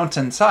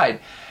mountain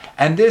side,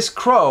 and this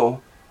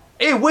crow,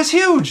 it was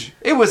huge.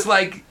 It was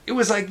like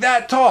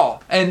that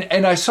tall,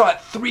 and I saw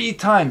it 3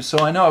 times, so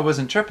I know I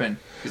wasn't tripping.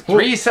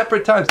 3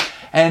 separate times,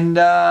 and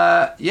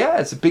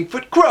it's a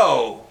Bigfoot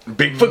crow.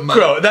 Bigfoot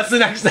crow. That's the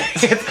next thing.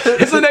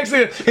 It's the next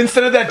thing.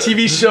 Instead of that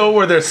TV show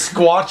where they're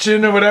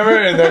squatching or whatever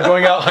and they're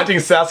going out hunting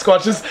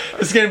Sasquatches,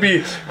 it's going to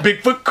be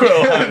Bigfoot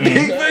crow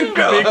hunting. Bigfoot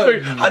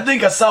crow. I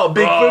think I saw a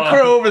Bigfoot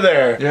crow over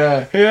there.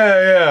 Yeah.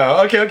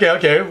 Yeah.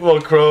 Okay. Well,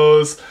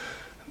 crows.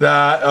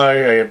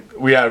 That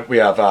we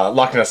have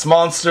Loch Ness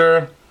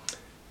Monster,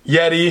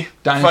 Yeti,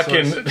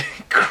 Dinosaurs. fucking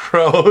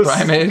crows.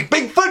 Primate.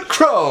 Bigfoot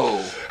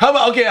crow. How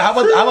about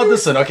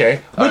this one?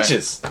 Okay, All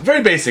witches.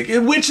 Very basic.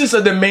 Witches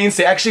are the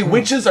mainstay. Actually,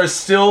 witches are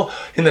still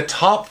in the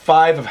top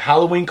 5 of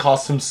Halloween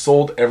costumes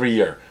sold every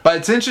year. But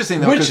it's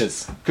interesting though,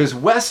 Witches. because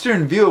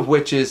Western view of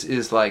witches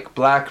is like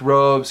black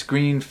robes,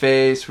 green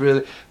face,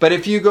 really. But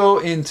if you go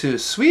into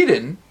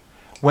Sweden,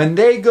 when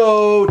they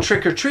go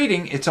trick or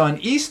treating, it's on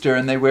Easter,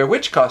 and they wear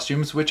witch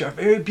costumes, which are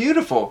very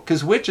beautiful.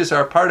 Because witches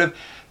are part of.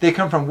 They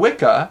come from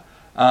Wicca,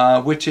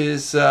 which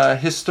is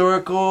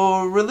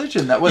historical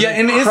religion that was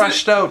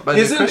crushed out by the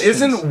Christians.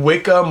 Isn't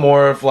Wicca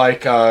more of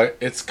like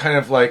it's kind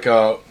of like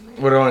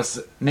what do I want to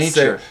say?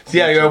 Nature.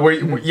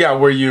 Yeah,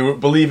 where you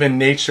believe in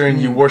nature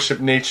and you worship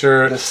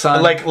nature, The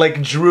sun.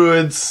 like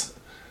druids.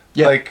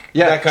 Yeah, Like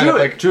that kind of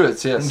like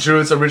Druids, yes.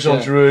 Druids original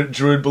Yeah.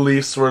 druid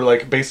beliefs were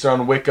like based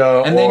on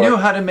Wicca. And they knew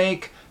how to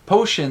make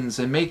potions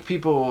and make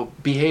people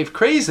behave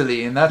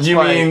crazily, and that's You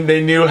why. mean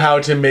they knew how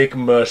to make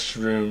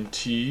mushroom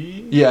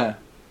tea? Yeah.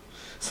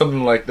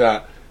 something like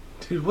that.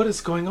 Dude, what is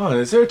going on?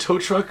 Is there a tow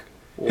truck?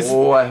 I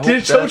hope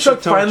Did a tow that's truck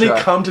a tow finally truck.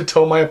 come to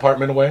tow my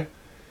apartment away?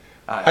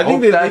 I think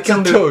think they that's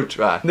come a to- tow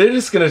truck. They're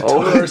just gonna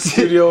tow Oh, our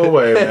studio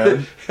away,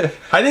 man.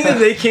 I think that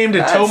they came to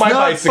tow That's my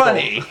not bicycle.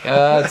 funny.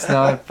 That's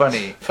not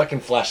funny. Fucking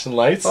flashing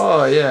lights.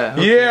 Oh yeah.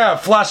 Okay. Yeah,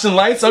 flashing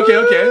lights. Okay,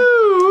 okay.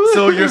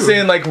 So you're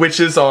saying like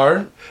witches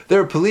are? there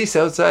are police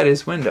outside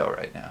his window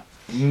right now.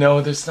 No,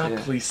 there's not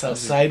Yeah. police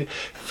outside.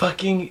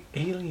 Fucking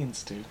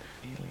aliens, dude.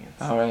 Aliens.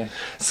 All right.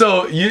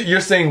 So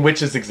you're saying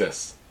witches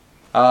exist?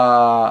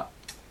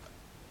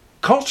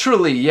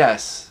 Culturally,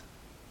 yes,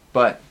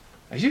 but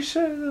are you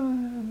sure?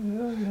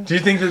 Do you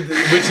think that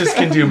witches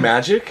can do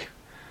magic?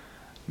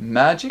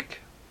 Magic?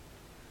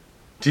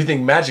 Do you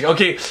think magic?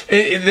 Okay,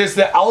 there's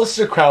the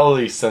Aleister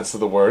Crowley sense of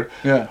the word.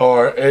 Yeah.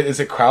 Or is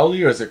it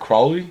Crowley or is it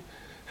Crowley?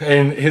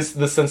 And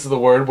the sense of the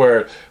word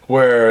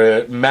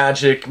where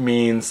magic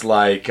means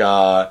like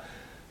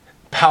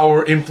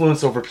power,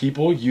 influence over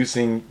people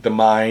using the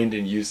mind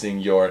and using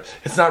your.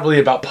 It's not really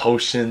about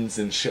potions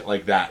and shit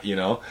like that, you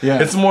know. Yeah.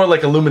 It's more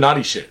like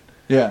Illuminati shit.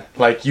 Yeah.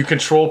 Like you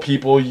control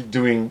people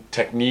doing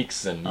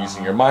techniques and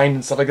using your mind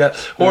and stuff like that.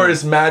 Or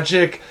is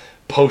magic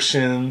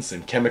potions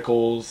and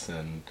chemicals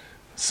and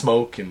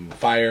smoke and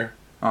fire?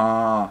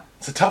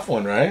 It's a tough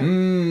one, right?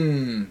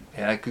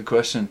 Yeah, good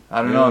question.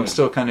 I don't know. I'm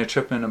still kind of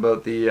tripping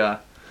about the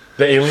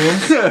The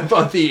aliens?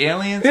 about the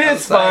aliens.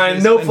 It's outside fine.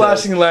 his No window.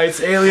 flashing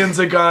lights. Aliens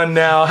are gone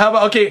now. How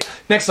about, okay,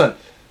 next one.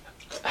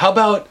 How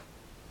about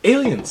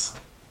aliens?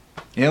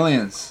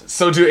 Aliens.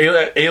 So do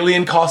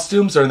alien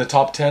costumes are in the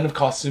top 10 of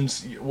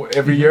costumes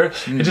every year.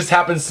 It just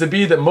happens to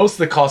be that most of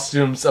the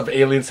costumes of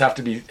aliens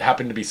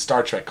happen to be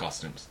Star Trek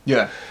costumes.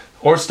 Yeah.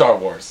 Or Star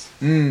Wars.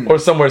 Or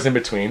somewhere's in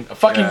between.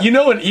 Fucking, Yeah. you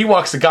know an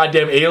Ewok's a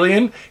goddamn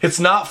alien? It's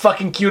not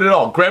fucking cute at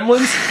all.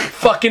 Gremlins?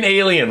 Fucking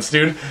aliens,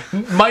 dude.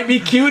 Might be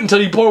cute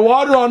until you pour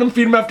water on them,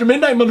 feed them after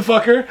midnight,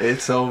 motherfucker.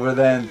 It's over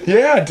then.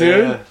 Yeah,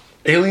 dude. Yeah.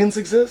 Aliens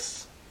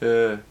exist?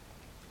 Yeah.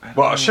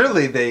 Well,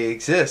 surely they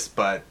exist,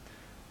 but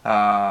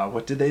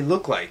what do they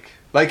look like?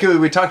 Like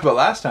we talked about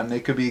last time, they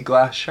could be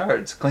glass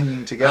shards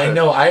clinging together. I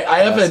know. I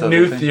have That's a the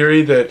new other thing.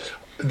 theory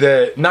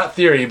that not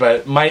theory,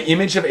 but my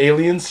image of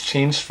aliens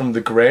changed from the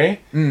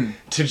gray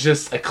to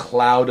just a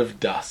cloud of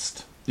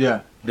dust Yeah.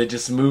 that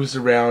just moves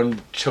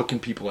around choking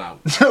people out.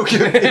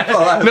 Okay.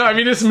 No, I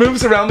mean just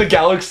moves around the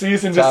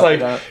galaxies and just Top like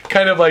it up.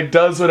 kind of like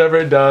does whatever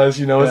it does,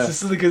 you know. Yeah. It's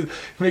just like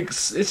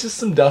it's just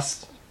some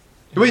dust.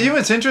 Well, you know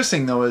what's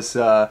interesting though is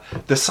the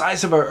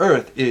size of our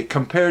Earth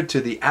compared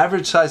to the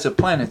average size of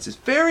planets is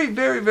very,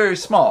 very, very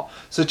small.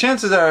 So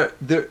chances are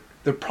they're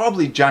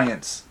probably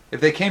giants. If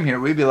they came here,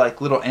 we'd be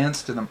like little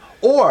ants to them,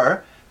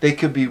 or they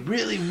could be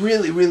really,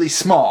 really, really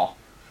small,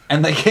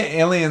 and they get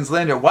aliens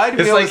land here. Why do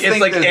we It's always like it's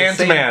think like they're the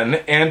same-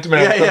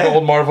 Ant-Man Yeah, from yeah. the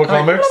old Marvel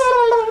comics.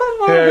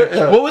 Yeah.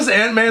 Yeah. What was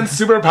Ant-Man's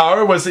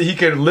superpower? Was that he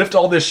could lift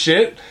all this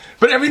shit?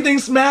 But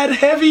everything's mad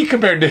heavy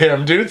compared to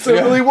him, dude. So it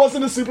Yeah. really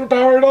wasn't a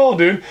superpower at all,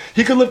 dude.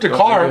 He could lift a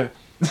car.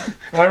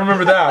 I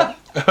remember that.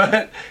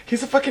 But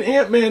he's a fucking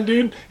Ant-Man,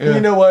 dude. And Yeah.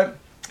 you know what?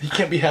 He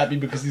can't be happy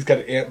because he's got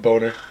an ant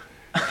boner.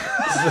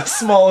 It's the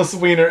smallest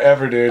wiener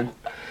ever, dude.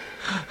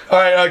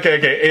 Alright,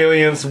 okay.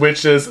 Aliens,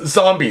 witches,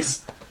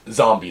 zombies.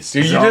 Zombies.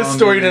 Dude, you did a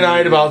story Zombies.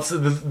 tonight about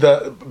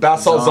the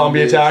basalt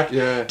zombie Zombies, attack.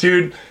 yeah.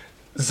 Dude,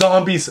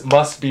 zombies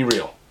must be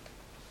real.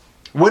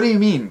 What do you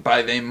mean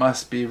by they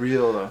must be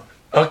real though?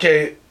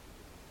 Okay,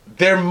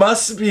 there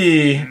must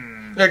be.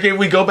 Okay,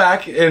 we go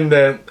back in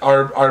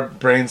our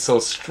brain's so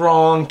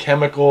strong,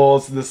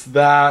 chemicals, this,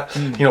 that,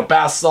 you know,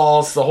 bath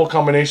salts, the whole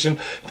combination.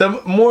 The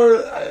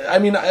more, I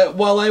mean,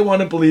 while I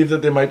want to believe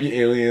that there might be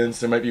aliens,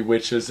 there might be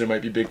witches, there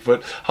might be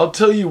Bigfoot, I'll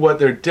tell you what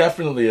there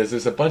definitely is.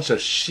 There's a bunch of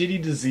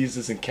shitty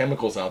diseases and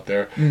chemicals out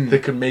there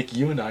that could make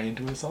you and I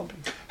into a zombie.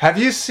 Have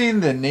you seen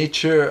the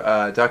nature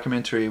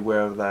documentary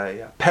where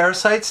the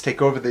parasites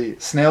take over the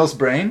snail's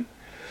brain?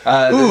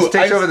 Ooh, This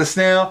takes I've- over the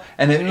snail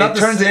and it Not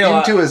the turns snail, it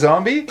into a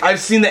zombie? I've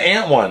seen the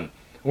ant one.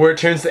 Where it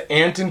turns the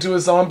ant into a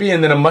zombie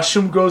and then a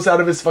mushroom grows out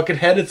of his fucking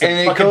head. It's a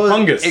And fucking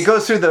fungus. it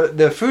goes through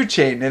the food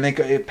chain and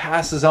it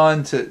passes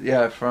on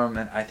to from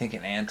I think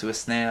an ant to a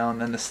snail,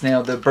 and then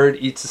the bird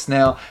eats the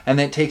snail, and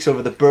then it takes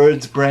over the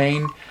bird's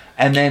brain,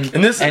 and then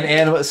And this- an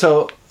animal.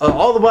 So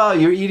all the while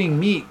you're eating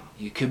meat,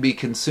 you could be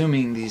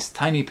consuming these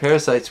tiny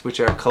parasites which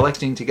are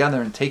collecting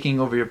together and taking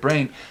over your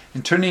brain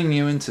and turning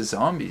you into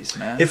zombies,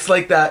 man. It's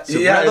like that. So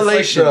yeah,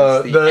 Revelation,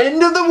 it's like the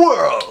end of the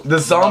world. the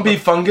zombie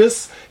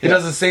fungus. It Yeah.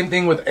 does the same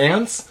thing with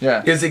ants.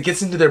 Yeah. Is it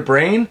gets into their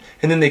brain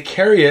and then they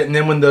carry it, and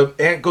then when the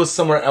ant goes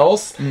somewhere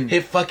else, Mm.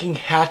 it fucking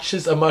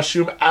hatches a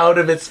mushroom out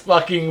of its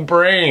fucking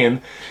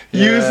brain,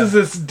 Yeah. uses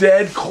its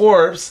dead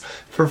corpse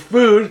for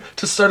food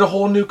to start a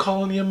whole new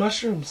colony of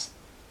mushrooms.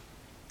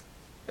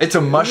 It's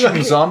a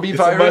mushroom zombie It's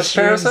virus a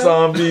mushroom parasite.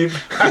 zombie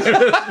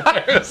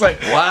virus. Like,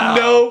 Wow.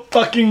 no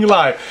fucking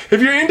lie. If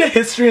you're into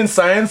history and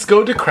science,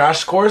 go to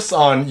Crash Course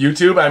on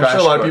YouTube. I'm Crash sure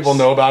a lot of Course. people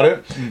know about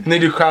it. And they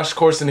do Crash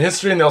Course in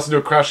history, and they also do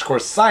a Crash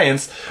Course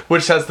science,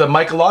 which has the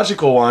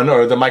mycological one,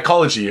 or the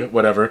mycology,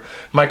 whatever.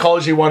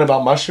 Mycology one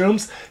about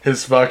mushrooms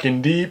is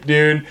fucking deep,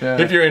 dude. Yeah.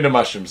 If you're into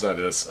mushrooms, that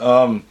is.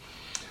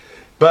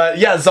 But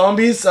yeah,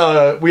 zombies.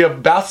 We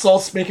have bath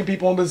salts making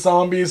people into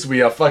zombies. We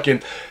have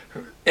fucking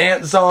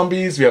ant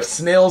zombies. We have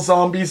snail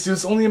zombies.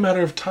 It's only a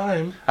matter of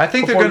time. I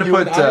think they're before gonna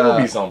you put, and I will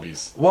be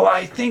zombies. Well,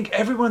 I think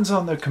everyone's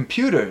on their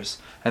computers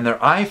and their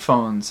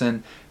iPhones,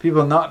 and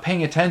people not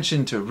paying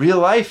attention to real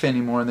life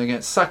anymore, and they're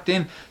getting sucked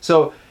in.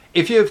 So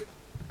if you have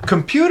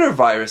computer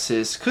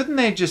viruses, couldn't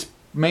they just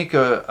make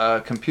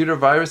a computer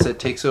virus that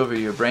takes over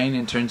your brain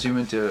and turns you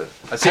into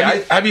a... See,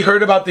 Have you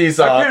heard about these?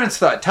 our parents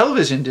thought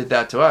television did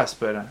that to us,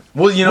 but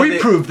well, you know, we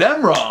proved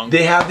them wrong.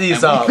 they have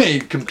these and we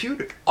made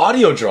computer.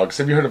 audio drugs.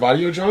 Have you heard of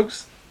audio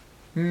drugs?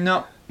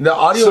 No. The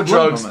audio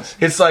Subliminal drugs, message.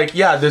 it's like,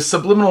 yeah, there's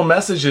subliminal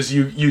messages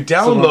you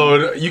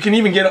download. You can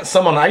even get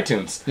some on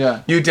iTunes.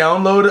 Yeah. You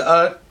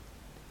download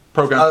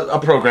Program. a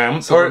program,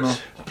 or Subliminal.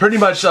 pretty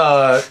much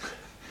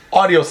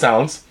audio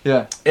sounds,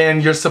 Yeah.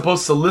 and you're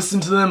supposed to listen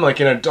to them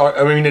like in a dark,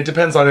 I mean, it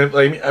depends on it,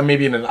 like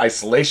maybe in an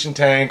isolation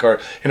tank or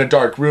in a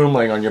dark room,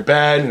 laying on your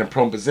bed in a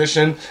prone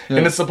position,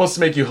 and it's supposed to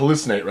make you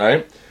hallucinate,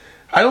 right?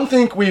 I don't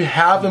think we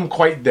have them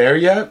quite there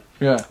yet.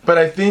 Yeah. But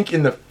I think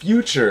in the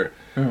future,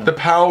 the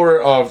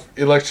power of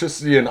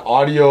electricity and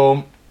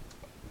audio,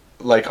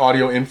 like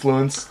audio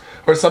influence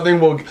or something,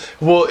 will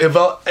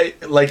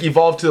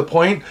evolve to the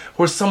point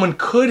where someone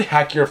could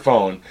hack your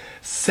phone,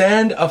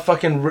 send a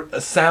fucking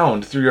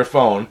sound through your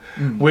phone,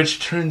 which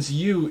turns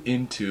you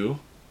into...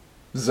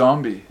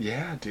 Zombie.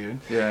 Yeah, dude.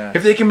 Yeah.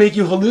 If they can make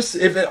you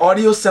if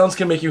audio sounds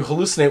can make you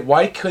hallucinate,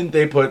 why couldn't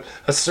they put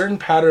a certain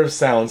pattern of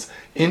sounds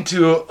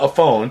into a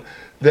phone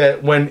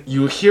that when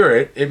you hear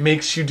it, it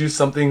makes you do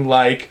something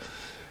like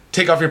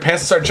take off your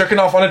pants and start jerking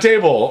off on a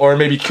table, or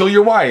maybe kill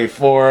your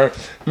wife, or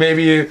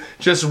maybe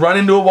just run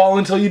into a wall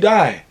until you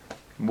die?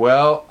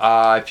 Well,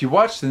 if you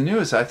watch the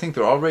news, I think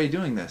they're already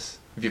doing this.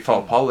 If you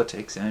follow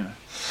politics, anyway.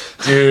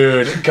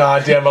 Dude,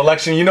 goddamn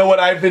election. You know what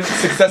I've been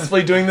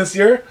successfully doing this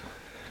year?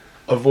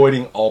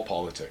 Avoiding all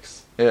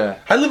politics. Yeah.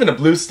 I live in a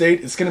blue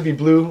state. It's going to be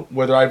blue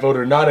whether I vote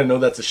or not. I know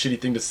that's a shitty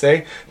thing to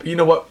say, but you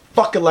know what?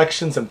 Fuck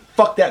elections and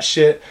fuck that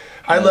shit.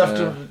 I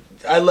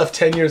left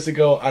 10 years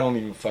ago. I don't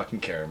even fucking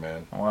care,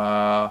 man.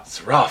 Wow.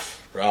 It's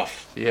rough.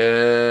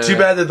 Yeah. Too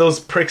bad that those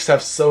pricks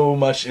have so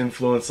much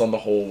influence on the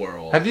whole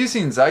world. Have you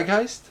seen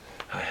Zeitgeist?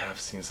 I have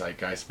seen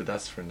Zeitgeist, but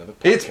that's for another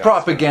podcast. It's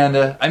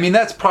propaganda. I mean,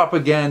 that's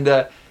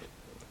propaganda.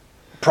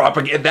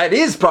 That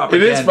is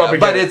propaganda. It is propaganda.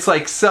 But it's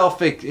like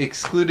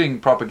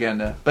self-excluding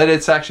propaganda. But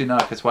it's actually not,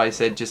 because why I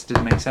said just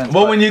didn't make sense.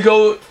 Well, but, when you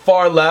go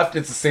far left,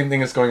 it's the same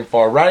thing as going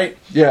far right.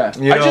 yeah.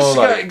 You I know, just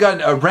like- got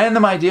a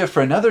random idea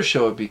for another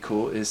show would be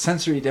cool, is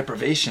sensory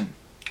deprivation.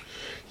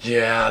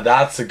 Yeah,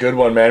 that's a good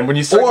one, man. When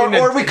you start getting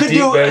Or we could deep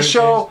do a meditation-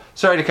 show,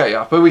 sorry to cut you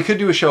off, but we could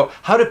do a show,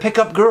 how to pick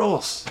up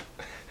girls.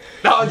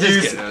 No, I'm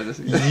just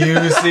kidding.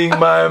 Using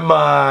my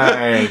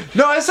mind.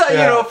 No, it's not,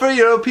 Yeah.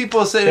 for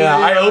people saying... Yeah,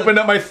 I opened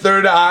up my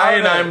third eye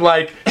and Okay. I'm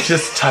like,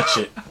 just touch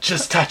it.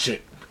 Just touch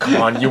it. Come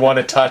on, you want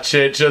to touch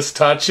it? Just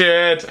touch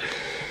it.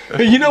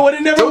 You know what?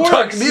 It never Don't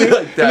talk works. to me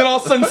like that. And then all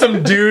of a sudden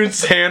some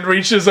dude's hand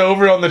reaches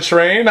over on the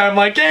train. I'm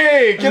like,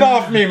 hey, get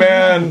off me,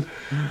 man.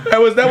 That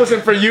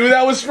wasn't for you.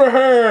 That was for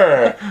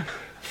her.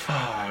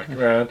 Fuck,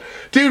 man.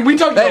 Dude, we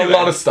talked about Anyway. a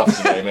lot of stuff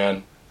today,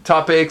 man.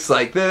 Topics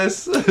like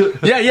this.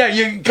 Yeah,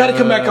 you gotta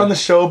come back on the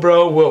show,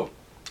 bro. We'll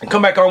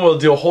come back on. We'll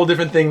do a whole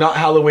different thing, not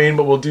Halloween,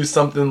 but we'll do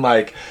something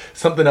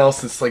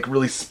else that's like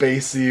really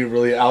spacey,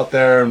 really out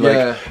there, and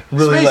Yeah. like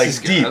really Space like is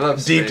good. I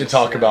love deep to space,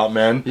 talk yeah. about,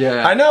 man.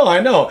 Yeah. I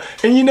know.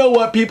 And you know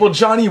what, people?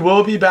 Johnny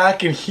will be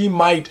back, and he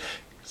might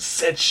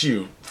set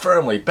you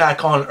firmly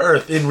back on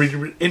Earth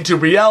into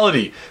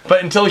reality.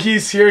 But until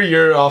he's here,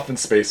 you're off in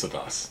space with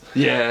us.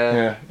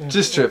 Yeah.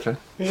 Just tripping.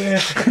 Yeah.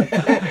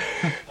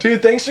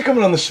 Dude, thanks for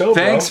coming on the show,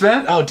 bro. Thanks,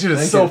 man. Oh, dude,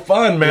 it's Thank so you.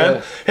 fun,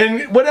 man.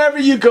 And whatever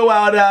you go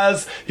out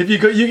as, if you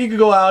can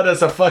go out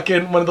as a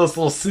fucking one of those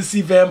little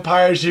sissy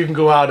vampires, you can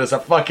go out as a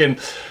fucking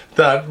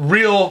the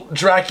real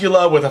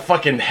Dracula with a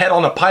fucking head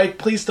on a pike.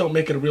 Please don't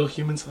make it a real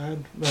human's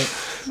head. Like,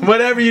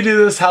 whatever you do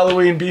this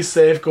Halloween, be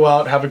safe, go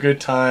out, have a good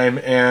time,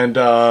 and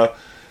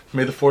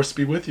may the force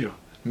be with you.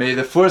 May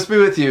the force be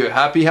with you.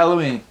 Happy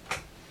Halloween.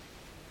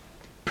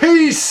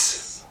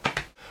 Peace.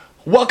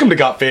 Welcome to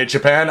Got Fade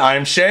Japan.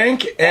 I'm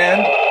Shank,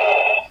 and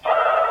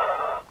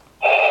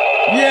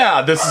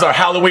yeah, this is our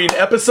Halloween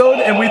episode,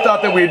 and we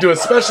thought that we'd do a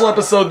special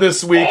episode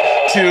this week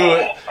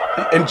to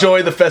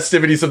enjoy the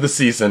festivities of the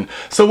season.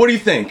 So what do you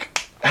think?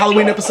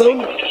 Halloween episode?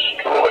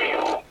 Destroy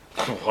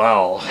you.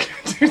 Wow.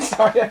 Dude,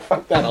 sorry, I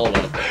fucked that all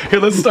up. Here,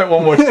 let's start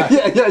one more time.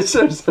 Yeah,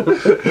 sure.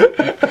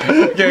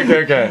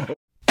 Okay.